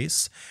maintain their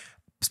pace,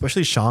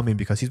 especially Shami,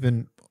 because he's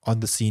been on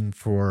the scene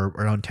for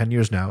around 10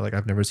 years now. Like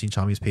I've never seen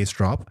Shami's pace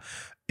drop.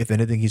 If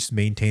anything, he's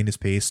maintained his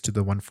pace to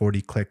the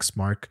 140 clicks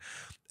mark.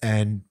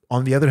 And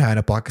on the other hand,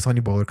 a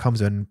Pakistani bowler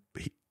comes in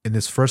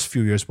his first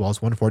few years,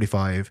 bowls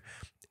 145,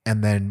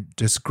 and then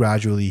just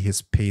gradually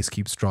his pace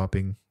keeps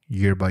dropping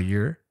year by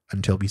year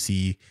until we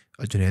see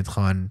a Junaid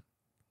Khan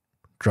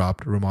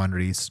dropped, Roman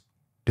Rees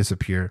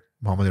disappear,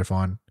 Mohammad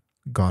Irfan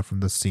gone from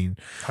the scene.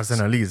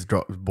 Hassan Ali is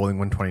bowling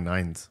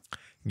 129s.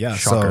 Yeah,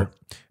 Shocker.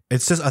 so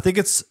it's just, I think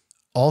it's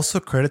also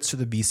credits to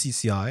the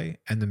BCCI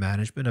and the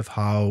management of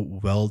how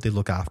well they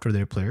look after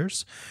their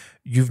players.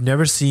 You've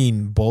never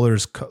seen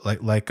bowlers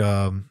like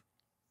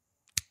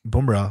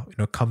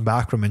Bumrah, come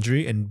back from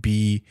injury and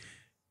be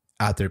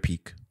at their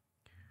peak.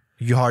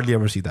 You hardly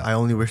ever see that. I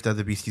only wish that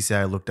the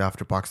BCCI looked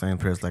after Pakistani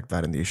players like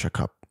that in the Asia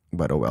Cup,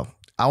 but oh well.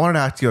 I wanted to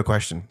ask you a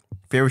question.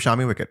 Favorite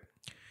Shami wicket?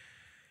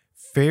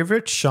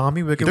 Favorite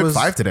Shami wicket He took was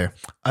 5 today.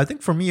 I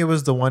think for me it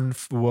was the one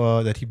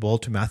that he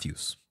bowled to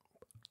Matthews.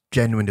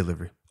 Genuine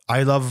delivery.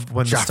 I love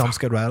when the Jaffa. stumps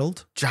get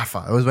rattled.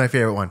 Jaffa. It was my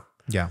favorite one.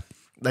 Yeah.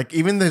 Like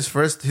even his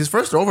first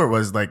over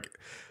was like,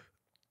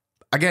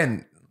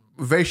 again,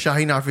 very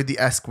Shaheen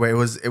Afridi-esque where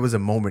it was a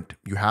moment.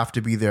 You have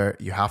to be there.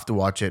 You have to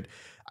watch it.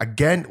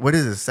 Again, what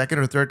is this? Second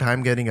or third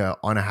time getting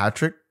on a hat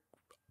trick,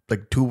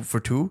 like 2 for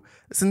 2.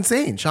 It's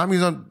insane.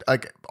 Shami's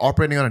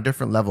operating on a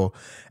different level,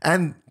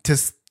 and to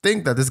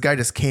think that this guy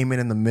just came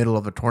in the middle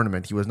of the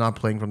tournament. He was not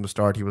playing from the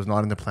start. He was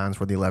not in the plans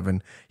for the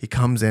 11. He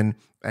comes in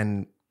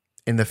and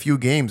in the few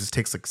games it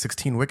takes like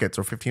 16 wickets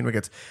or 15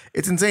 wickets.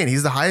 It's insane.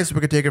 He's the highest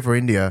wicket taker for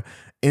India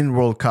in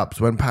World Cups.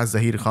 Went past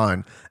Zahir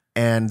Khan,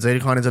 and Zahir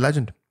Khan is a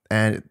legend,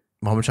 and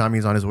Mohammad Shami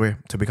is on his way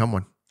to become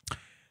one.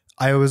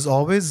 I was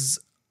always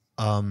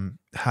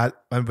had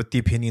with the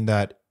opinion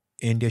that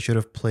India should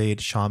have played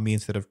Shami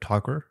instead of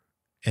Thakur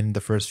in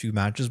the first few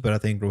matches, but I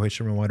think Rohit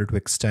Sharma wanted to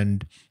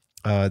extend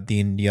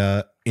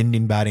the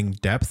Indian batting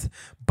depth.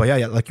 But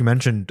yeah, like you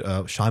mentioned,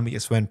 Shami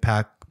just went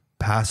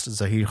past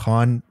Zahir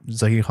Khan.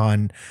 Zahir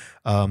Khan,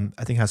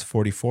 I think, has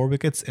 44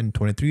 wickets in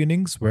 23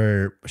 innings,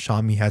 where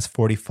Shami has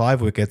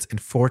 45 wickets in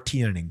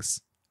 14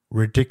 innings.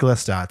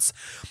 Ridiculous stats.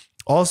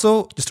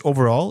 Also, just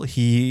overall,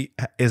 he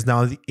is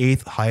now the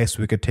 8th highest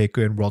wicket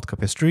taker in World Cup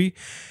history.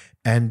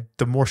 And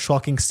the more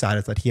shocking stat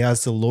is that he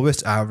has the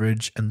lowest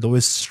average and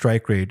lowest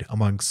strike rate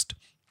amongst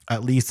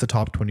at least the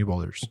top 20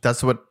 bowlers.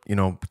 That's what,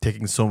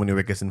 taking so many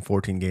wickets in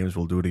 14 games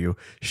will do to you.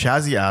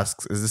 Shazzy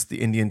asks, is this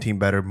the Indian team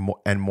better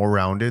and more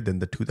rounded than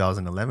the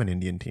 2011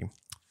 Indian team?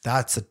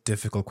 That's a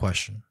difficult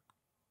question.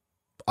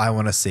 I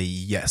want to say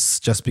yes,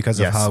 just because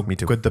Yes, of how me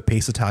too. good the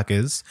pace attack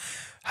is,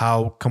 how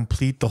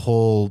complete the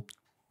whole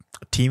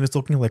team is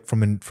looking like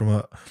from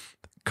a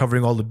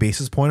covering all the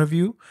bases point of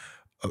view.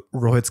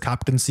 Rohit's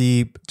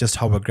captaincy, just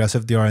how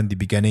aggressive they are in the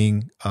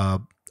beginning.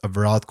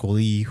 Virat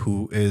Kohli,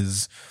 who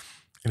is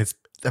And it's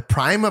the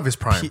prime of his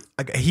prime.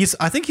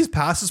 I think he's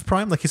past his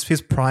prime. Like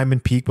his prime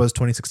and peak was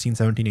 2016,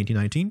 17, 18,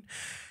 19.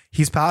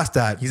 He's past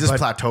that. He's just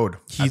plateaued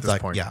He's at this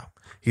like, point. yeah.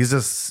 He's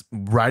just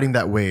riding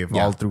that wave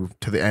all through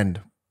to the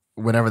end,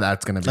 whenever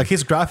that's going to be. Like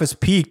his graph has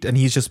peaked and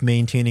he's just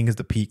maintaining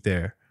the peak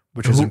there,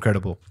 which is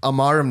incredible.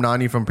 Amar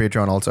Imnani from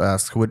Patreon also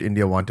asks, who would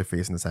India want to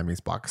face in the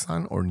semis,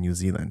 Pakistan or New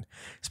Zealand?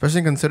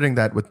 Especially considering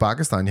that with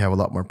Pakistan, you have a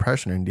lot more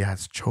pressure. And India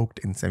has choked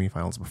in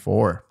semifinals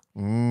before.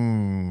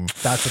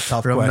 That's a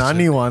tough Ramnani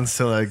question. wants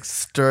to like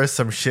stir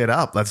some shit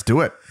up. Let's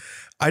do it.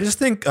 I just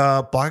think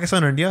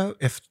Pakistan and India,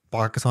 if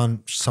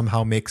Pakistan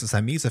somehow makes the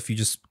semis, if you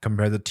just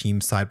compare the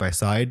teams side by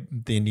side,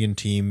 the Indian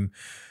team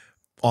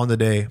on the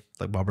day,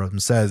 like Bob Rosen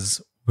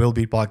says, will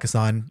beat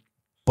Pakistan,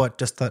 but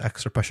just that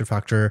extra pressure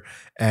factor.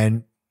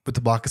 And with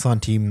the Pakistan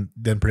team,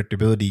 the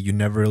unpredictability, you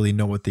never really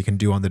know what they can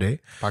do on the day.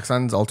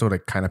 Pakistan's also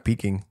like kind of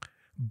peaking.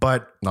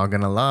 But Not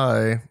gonna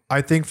lie.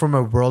 I think from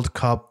a World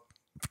Cup,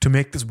 to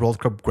make this World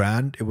Cup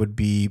grand, it would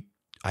be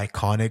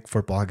iconic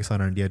for Pakistan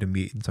and India to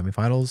meet in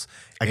semifinals.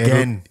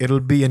 Again.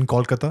 It'll be in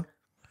Kolkata.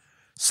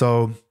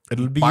 So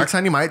it'll be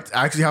Pakistan, you might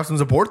actually have some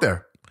support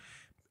there.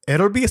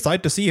 it'll be a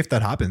sight to see if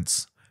that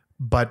happens.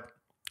 But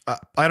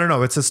I don't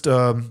know. It's just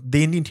the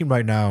Indian team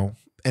right now,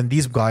 and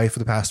these guys for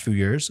the past few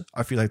years,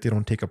 I feel like they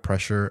don't take a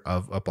pressure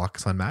of a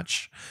Pakistan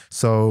match.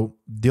 So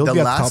they'll The be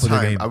at the top last of the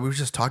time, game. I was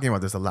just talking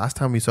about this, the last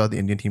time we saw the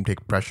Indian team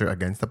take pressure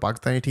against the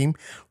Pakistani team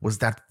was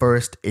that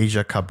first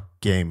Asia Cup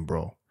game,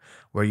 bro.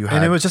 Where you And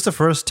had it was just the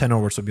first 10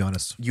 overs, to be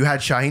honest. you had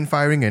Shaheen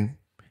firing in,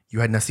 you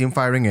had Naseem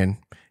firing in,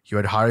 you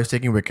had Haris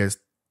taking wickets.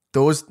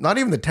 Those, not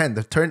even the 10,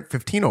 the turn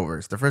 15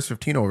 overs, the first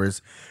 15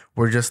 overs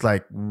were just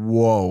like,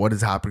 whoa, what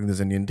is happening to this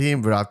Indian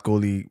team? Virat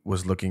Kohli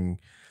was looking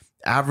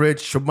average.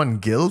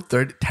 Shubman Gill,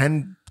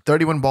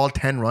 31 ball,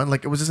 10 run.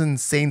 Like, it was just an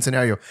insane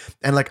scenario.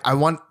 And like, I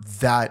want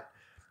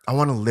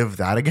to live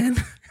that again,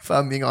 if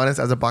I'm being honest,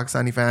 as a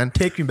Pakistani fan.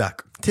 Take me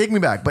back. Take me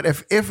back. But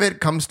if it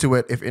comes to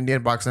it, if India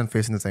and Pakistan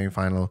face in the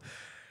semifinal,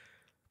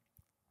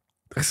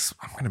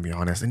 I'm going to be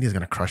honest, India's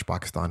going to crush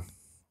Pakistan.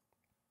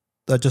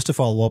 Just to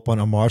follow up on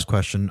Amar's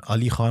question,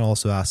 Ali Khan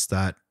also asked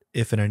that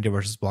if an India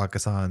versus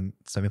Pakistan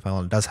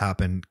semifinal does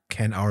happen,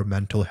 can our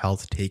mental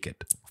health take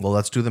it? Well,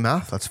 let's do the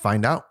math. Let's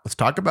find out. Let's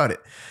talk about it.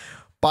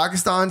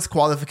 Pakistan's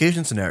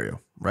qualification scenario,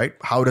 right?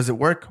 How does it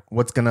work?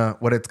 What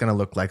it's gonna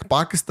look like?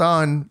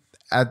 Pakistan,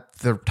 at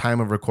the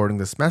time of recording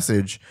this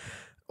message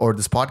or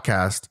this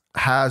podcast,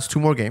 has two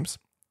more games.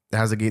 They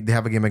have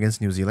a game against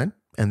New Zealand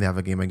and they have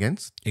a game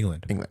against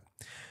England.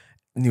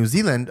 New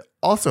Zealand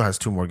also has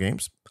two more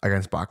games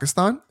against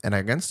Pakistan and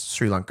against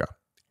Sri Lanka.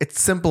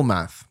 It's simple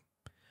math.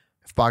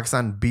 If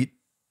Pakistan beat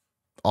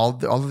all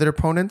of their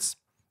opponents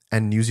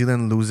and New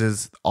Zealand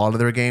loses all of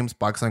their games,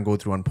 Pakistan go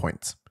through on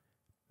points.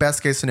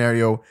 Best case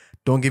scenario,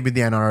 don't give me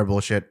the NRR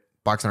bullshit.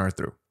 Pakistan are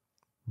through.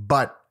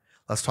 But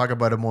let's talk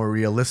about it more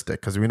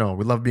realistic, because we know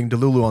we love being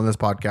Delulu on this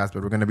podcast,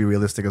 but we're going to be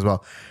realistic as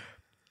well.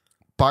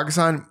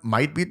 Pakistan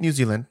might beat New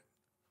Zealand,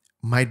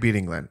 might beat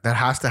England. That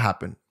has to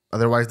happen.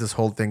 Otherwise, this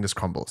whole thing just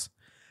crumbles.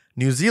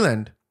 New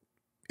Zealand,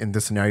 in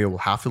this scenario, will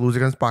have to lose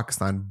against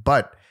Pakistan.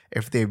 But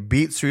if they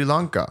beat Sri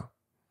Lanka,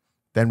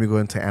 then we go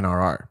into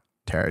NRR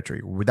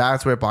territory.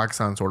 That's where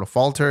Pakistan sort of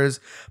falters.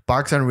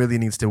 Pakistan really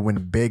needs to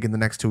win big in the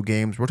next two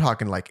games. We're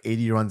talking like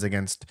 80 runs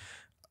against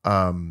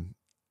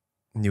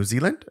New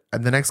Zealand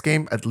and the next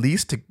game, at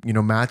least to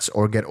match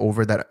or get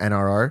over that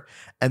NRR.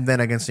 And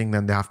then against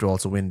England, they have to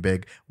also win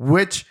big,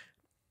 which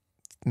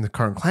in the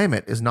current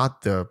climate is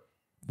not the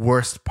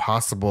worst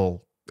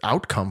possible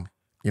outcome.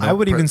 I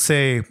would even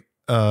say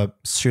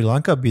Sri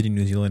Lanka beating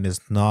New Zealand is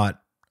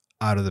not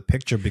out of the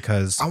picture,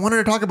 because I wanted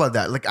to talk about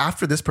that. Like,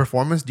 after this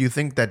performance, do you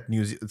think that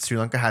Sri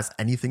Lanka has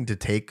anything to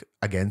take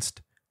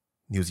against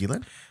New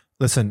Zealand?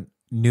 listen,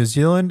 New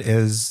Zealand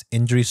is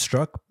injury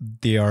struck.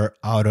 They're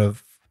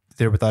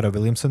without a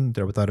Williamson,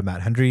 they're without a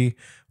Matt Henry,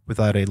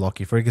 without a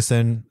Lockie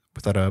Ferguson,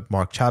 without a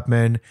Mark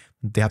Chapman.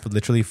 They have to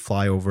literally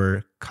fly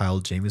over Kyle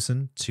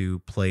Jamieson to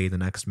play the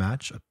next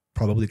match,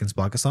 probably against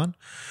Pakistan.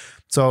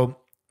 So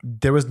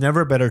there was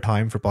never a better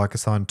time for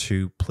Pakistan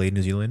to play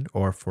New Zealand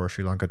or for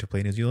Sri Lanka to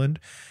play New Zealand.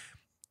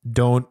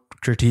 Don't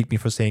critique me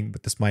for saying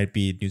that this might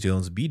be New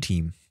Zealand's B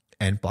team,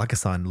 and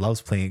Pakistan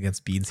loves playing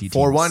against B and C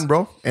teams. 4-1,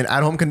 bro. In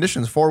at-home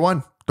conditions,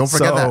 4-1. Don't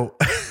forget that.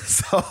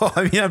 So,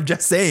 I mean, I'm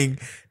just saying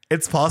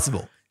it's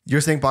possible.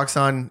 You're saying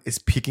Pakistan is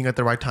peaking at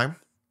the right time?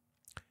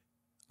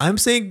 I'm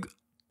saying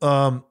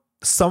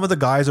some of the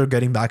guys are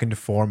getting back into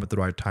form at the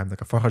right time. Like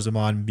Farhar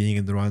Zaman being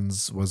in the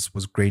runs was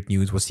great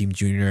news. Wasim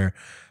Jr.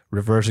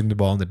 reversing the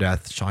ball in the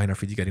death. Shaheen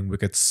Afridi getting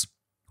wickets.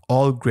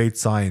 All great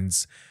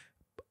signs.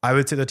 I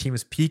would say the team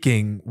is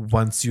peaking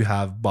once you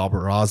have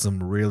Babar Azam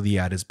really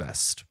at his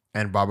best.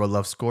 And Babar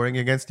loves scoring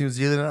against New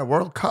Zealand at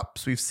World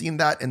Cups. We've seen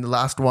that in the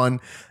last one.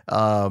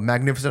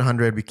 Magnificent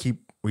 100. We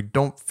keep we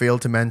don't fail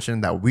to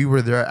mention that we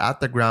were there at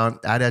the ground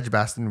at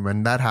Edgbaston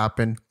when that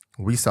happened.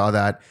 We saw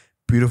that.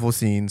 Beautiful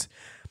scenes.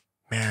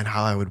 Man,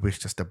 how I would wish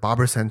just a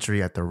Babar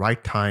century at the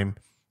right time,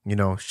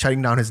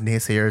 shutting down his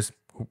naysayers.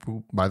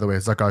 Who, by the way,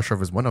 Zakir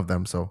Ashraf is one of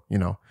them. So,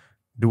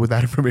 do with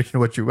that information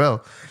what you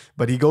will.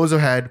 But he goes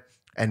ahead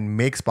and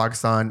makes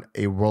Pakistan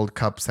a World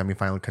Cup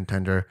semifinal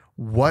contender.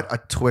 What a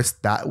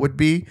twist that would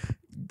be.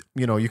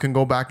 You can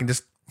go back and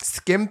just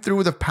skim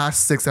through the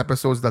past 6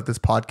 episodes that this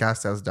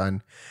podcast has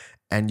done,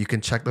 and you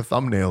can check the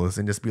thumbnails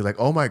and just be like,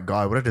 oh my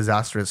God, what a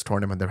disastrous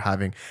tournament they're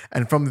having.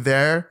 And from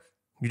there,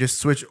 you just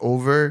switch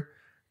over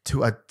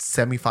to a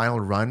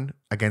semifinal run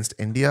against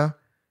India.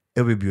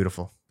 It would be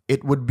beautiful.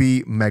 It would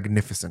be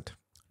magnificent.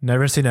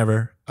 Never say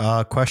never.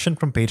 Question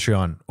from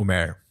Patreon,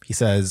 Umair. He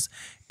says,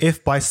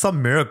 if by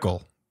some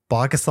miracle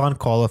Pakistan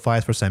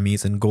qualifies for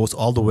semis and goes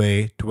all the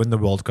way to win the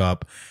World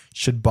Cup,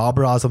 should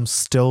Babar Azam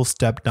still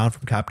step down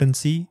from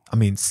captaincy? I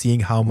mean, seeing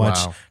how much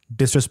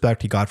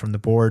disrespect he got from the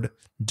board,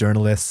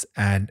 journalists,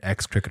 and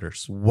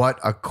ex-cricketers. What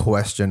a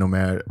question,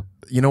 Umair.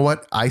 You know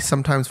what? I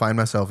sometimes find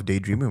myself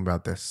daydreaming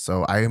about this,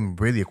 so I am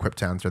really equipped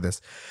to answer this.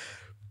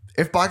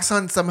 If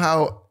Pakistan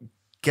somehow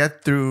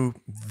get through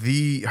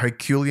the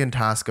Herculean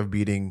task of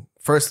beating,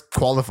 first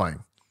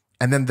qualifying,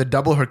 and then the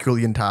double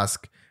Herculean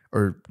task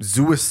or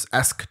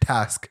Zeus-esque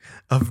task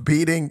of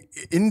beating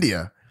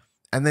India,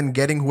 and then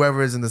getting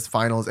whoever is in this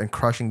finals and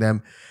crushing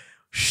them,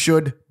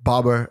 should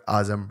Babar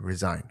Azam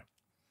resign?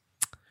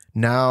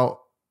 Now,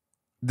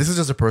 this is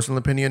just a personal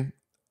opinion.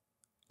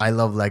 I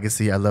love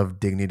legacy. I love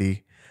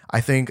dignity. I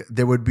think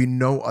there would be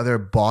no other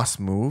boss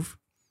move.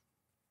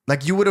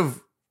 Like you would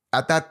have,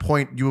 at that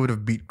point, you would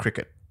have beat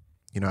cricket,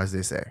 as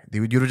they say.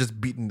 You would have just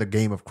beaten the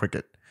game of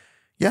cricket.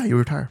 Yeah, you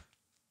retire.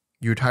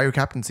 You retire your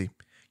captaincy.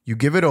 You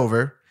give it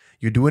over.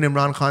 You do an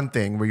Imran Khan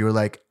thing where you're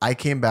like, I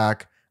came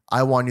back.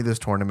 I won you this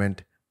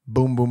tournament.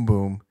 Boom, boom,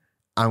 boom.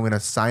 I'm going to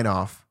sign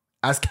off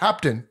as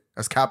captain.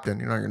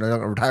 You're not going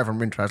to retire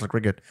from international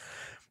cricket.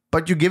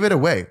 But you give it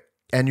away.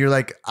 And you're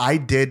like, I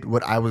did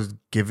what I was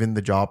given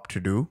the job to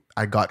do.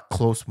 I got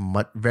close,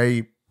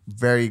 very,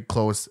 very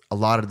close a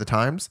lot of the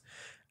times.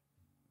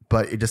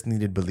 But it just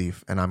needed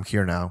belief. And I'm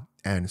here now.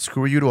 And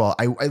screw you to all.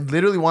 I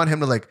literally want him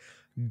to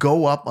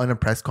go up on a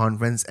press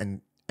conference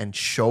and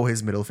show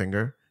his middle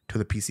finger to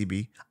the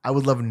PCB. I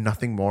would love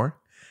nothing more.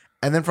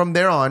 And then from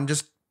there on,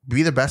 just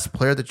be the best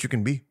player that you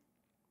can be.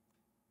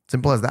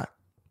 Simple as that.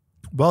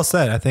 Well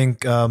said. I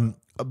think,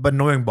 but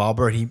knowing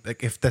Babar,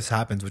 if this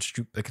happens,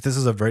 this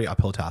is a very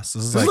uphill task.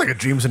 This is like a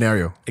dream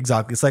scenario.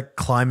 Exactly. It's like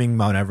climbing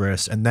Mount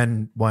Everest and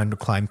then wanting to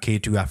climb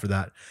K2 after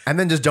that. And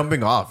then just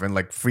jumping off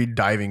and free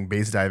diving,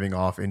 base diving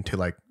off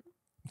into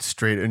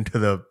straight into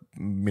the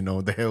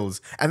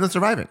hills and then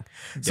surviving.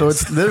 Yes. So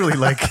it's literally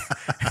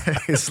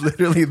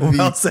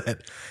well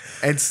said.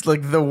 It's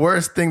the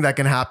worst thing that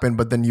can happen,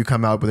 but then you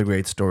come out with a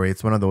great story.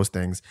 It's one of those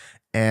things.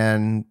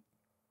 And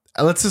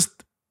let's just,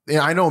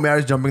 I know Umair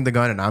is jumping the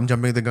gun and I'm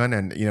jumping the gun.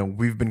 And,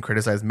 we've been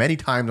criticized many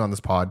times on this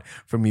pod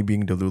for me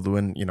being Delulu.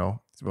 And,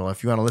 well,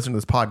 if you want to listen to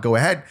this pod, go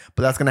ahead.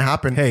 But that's going to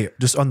happen. Hey,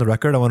 just on the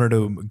record, I wanted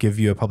to give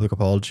you a public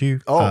apology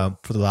for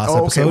the last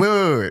episode.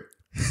 Okay, wait.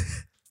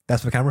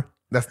 That's my camera?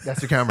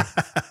 That's your camera.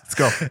 Let's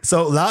go.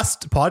 So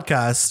last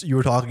podcast, you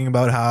were talking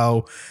about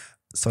how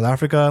South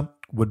Africa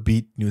would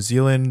beat New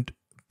Zealand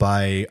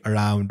by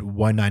around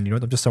 190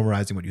 runs. I'm just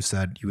summarizing what you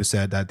said. You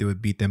said that they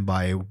would beat them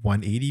by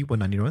 180,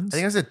 190 runs. I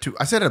think I said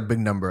I said a big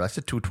number. I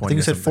said 220. I think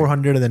you said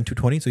 400 and then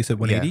 220. So you said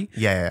 180.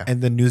 Yeah.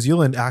 And then New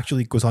Zealand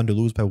actually goes on to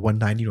lose by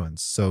 190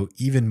 runs. So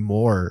even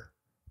more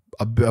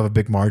of a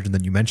big margin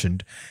than you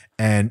mentioned.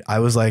 And I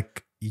was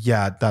like,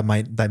 yeah, that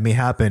may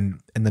happen.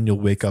 And then you'll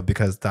wake up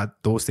because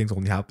those things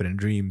only happen in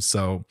dreams.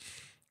 So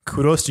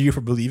kudos to you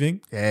for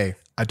believing. Hey,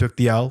 I took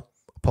the L.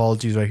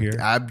 Apologies right here.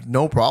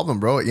 No problem,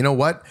 bro. You know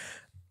what?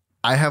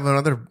 I have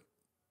another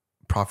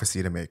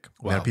prophecy to make.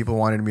 Wow. People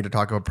wanted me to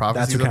talk about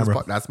prophecies. That's your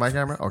camera. That's my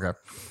camera? Okay.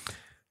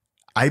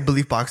 I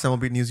believe Pakistan will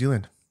beat New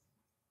Zealand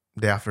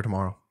day after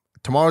tomorrow.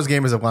 Tomorrow's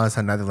game is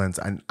Afghanistan, Netherlands.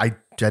 And I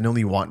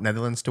genuinely want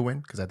Netherlands to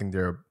win because I think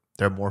they're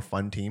a more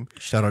fun team.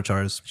 Shout out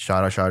Chars.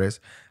 Shout out Chars.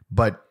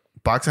 But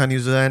Pakistan, New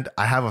Zealand,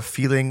 I have a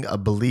feeling, a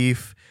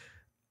belief,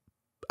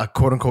 a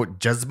quote unquote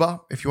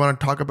jazba, if you want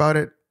to talk about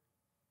it.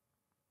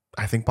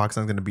 I think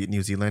Pakistan's going to beat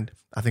New Zealand.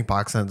 I think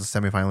Pakistan's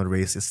semifinal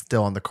race is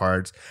still on the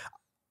cards.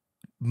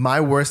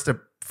 My worst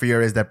fear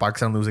is that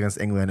Pakistan lose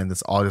against England and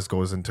this all just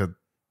goes into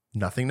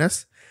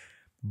nothingness.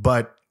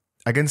 But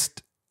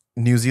against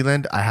New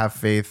Zealand, I have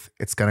faith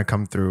it's going to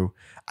come through.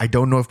 I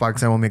don't know if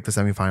Pakistan will make the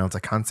semifinals. I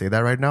can't say that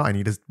right now. I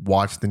need to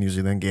watch the New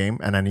Zealand game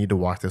and I need to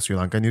watch the Sri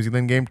Lanka New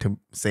Zealand game to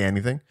say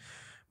anything.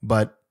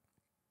 But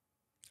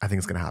I think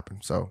it's going to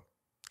happen. So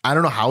I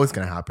don't know how it's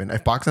going to happen.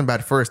 If Pakistan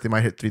bat first, they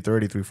might hit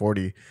 330,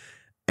 340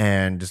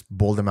 and just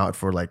bowl them out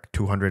for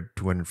 200,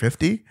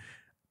 250.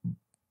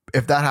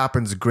 If that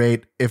happens,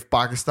 great. If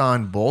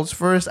Pakistan bowls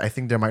first, I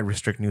think they might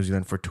restrict New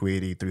Zealand for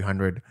 280,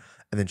 300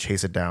 and then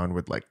chase it down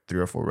with 3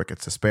 or 4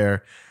 wickets to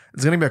spare.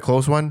 It's going to be a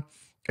close one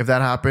if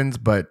that happens,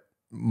 but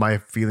my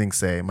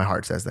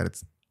heart says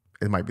that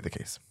it might be the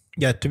case.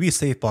 Yeah, to be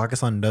safe,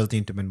 Pakistan does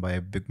need to win by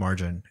a big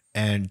margin.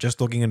 And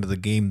just looking into the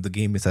game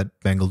is at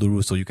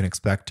Bengaluru, so you can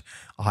expect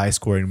a high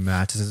scoring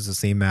match. This is the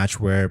same match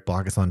where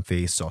Pakistan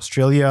faced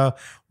Australia,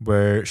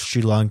 where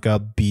Sri Lanka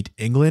beat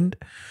England.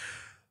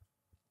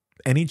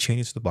 Any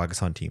changes to the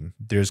Pakistan team?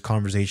 There's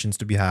conversations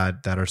to be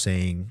had that are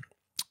saying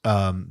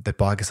that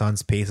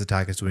Pakistan's pace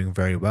attack is doing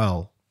very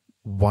well.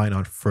 Why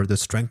not further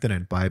strengthen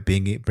it by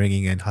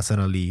bringing in Hassan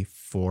Ali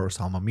for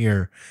Osama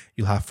Mir?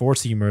 You'll have four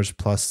seamers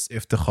plus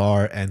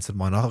Iftikhar and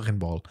Salman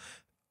Akhinbal.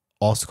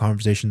 Also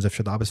conversations if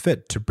Shadab is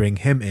fit to bring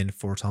him in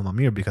for Osama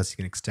Mir because he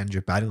can extend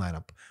your batting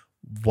lineup.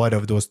 What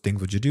of those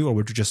things would you do, or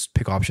would you just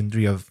pick option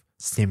 3 of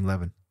same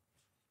 11?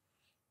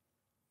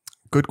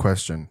 Good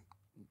question.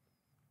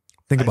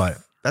 Think about it.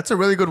 That's a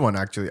really good one,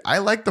 actually. I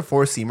like the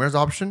four seamers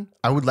option.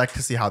 I would like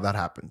to see how that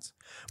happens.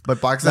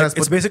 But Pakistan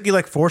it's basically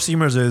like four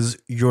seamers is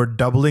you're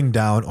doubling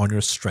down on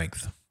your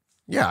strength.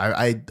 Yeah,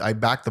 I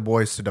back the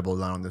boys to double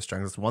down on this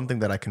strength. That's one thing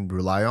that I can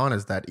rely on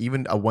is that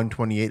even a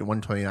 128,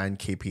 129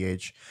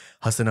 kph,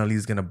 Hassan Ali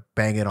is going to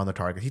bang it on the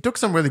target. He took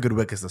some really good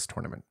wickets this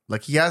tournament.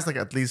 Like he has like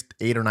at least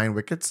 8 or 9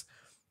 wickets.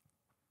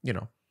 You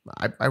know,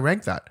 I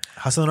rank that.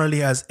 Hassan Ali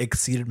has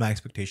exceeded my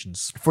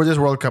expectations. For this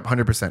World Cup,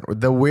 100%.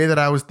 The way that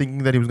I was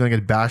thinking that he was going to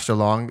get bashed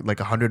along, like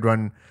a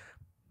 100-run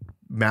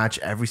match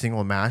every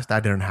single match,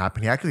 that didn't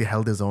happen. He actually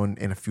held his own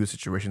in a few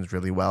situations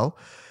really well.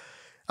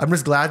 I'm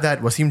just glad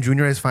that Wasim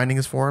Jr. is finding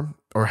his form,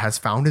 or has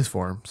found his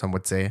form, some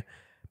would say.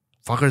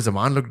 Fakhar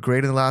Zaman looked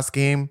great in the last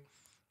game.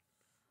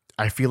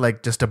 I feel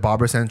like just a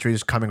Babar century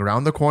is coming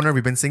around the corner.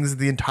 We've been saying this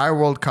the entire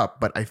World Cup,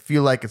 but I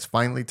feel like it's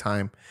finally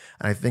time.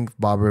 And I think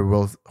Babar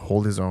will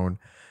hold his own.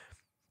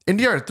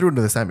 India are through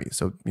into the semis.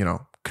 So, you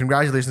know,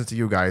 congratulations to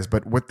you guys.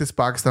 But with this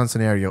Pakistan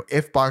scenario,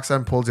 if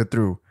Pakistan pulls it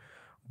through,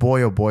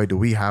 boy, oh boy, do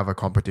we have a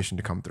competition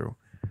to come through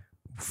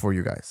for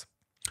you guys.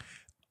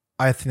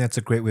 I think that's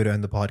a great way to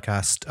end the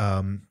podcast.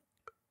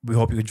 We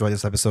hope you enjoyed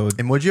this episode.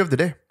 Emoji of the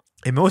day.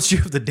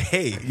 Emoji of the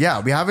day. Yeah,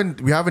 we haven't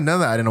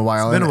done that in a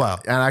while. It's been a while.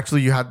 And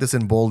actually, you had this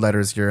in bold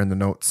letters here in the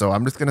notes. So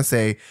I'm just going to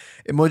say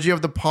emoji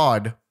of the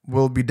pod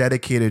will be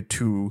dedicated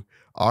to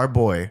our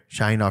boy,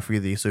 Shaheen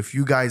Afridi. So if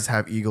you guys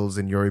have eagles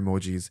in your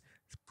emojis,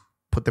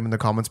 put them in the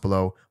comments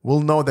below.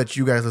 We'll know that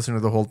you guys listen to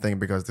the whole thing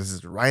because this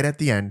is right at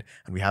the end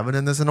and we haven't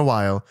done this in a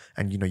while.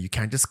 And you know, you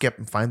can't just skip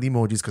and find the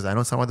emojis because I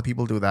know some other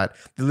people do that.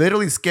 They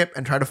literally skip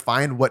and try to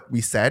find what we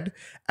said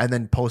and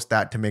then post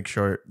that to make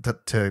sure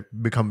to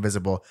become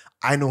visible.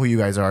 I know who you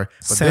guys are,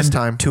 but Send this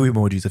time 2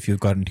 emojis if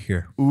you've gotten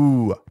here.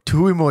 Ooh,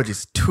 2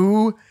 emojis,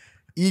 2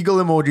 eagle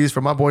emojis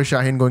from my boy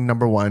Shaheen going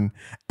number 1.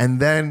 And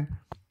then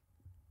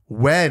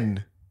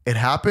when it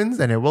happens,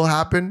 and it will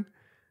happen,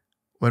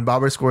 when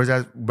Babar scores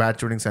that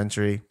match-winning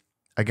century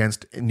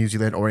against New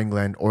Zealand or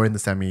England or in the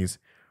semis,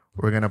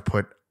 we're going to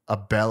put a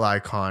bell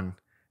icon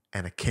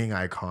and a king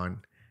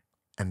icon,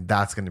 and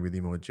that's going to be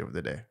the emoji of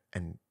the day.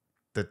 And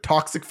the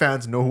toxic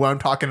fans know who I'm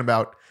talking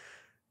about.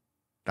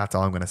 That's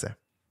all I'm going to say.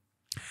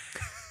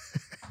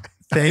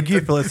 Thank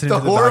you for listening the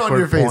to the horror Backward on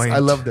your face. Point, I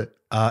loved it.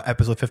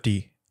 Episode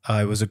 50.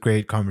 It was a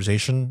great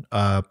conversation.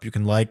 You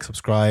can like,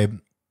 subscribe,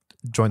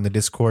 join the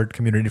Discord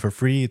community for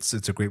free. It's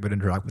a great way to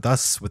interact with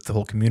us, with the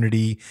whole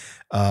community.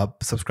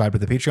 Subscribe to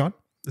the Patreon.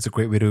 It's a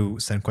great way to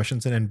send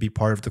questions in and be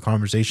part of the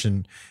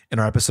conversation in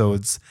our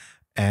episodes.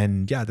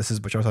 And yeah, this is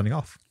Bashar signing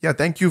off. Yeah,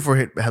 thank you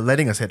for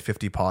letting us hit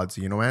 50 pods.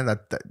 You know, man,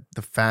 that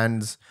the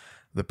fans,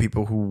 the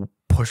people who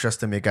push us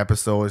to make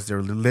episodes,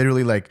 they're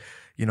literally like,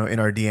 you know, in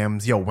our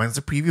DMs, yo, when's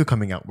the preview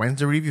coming out? When's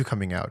the review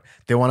coming out?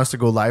 They want us to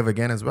go live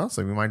again as well.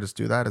 So we might just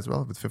do that as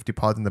well with 50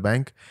 pods in the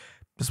bank.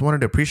 Just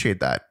wanted to appreciate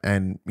that.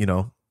 And, you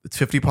know, it's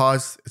 50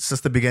 pods. It's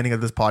just the beginning of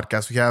this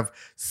podcast. We have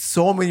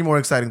so many more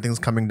exciting things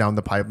coming down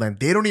the pipeline.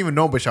 They don't even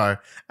know, Bashar.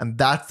 And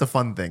that's the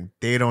fun thing.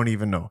 They don't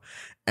even know.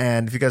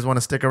 And if you guys want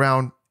to stick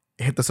around,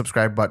 hit the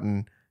subscribe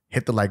button,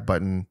 hit the like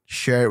button,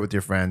 share it with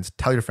your friends,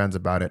 tell your friends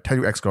about it, tell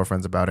your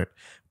ex-girlfriends about it.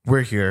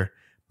 We're here.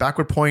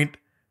 Backward Point,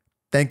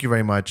 thank you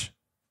very much.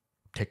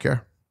 Take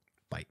care.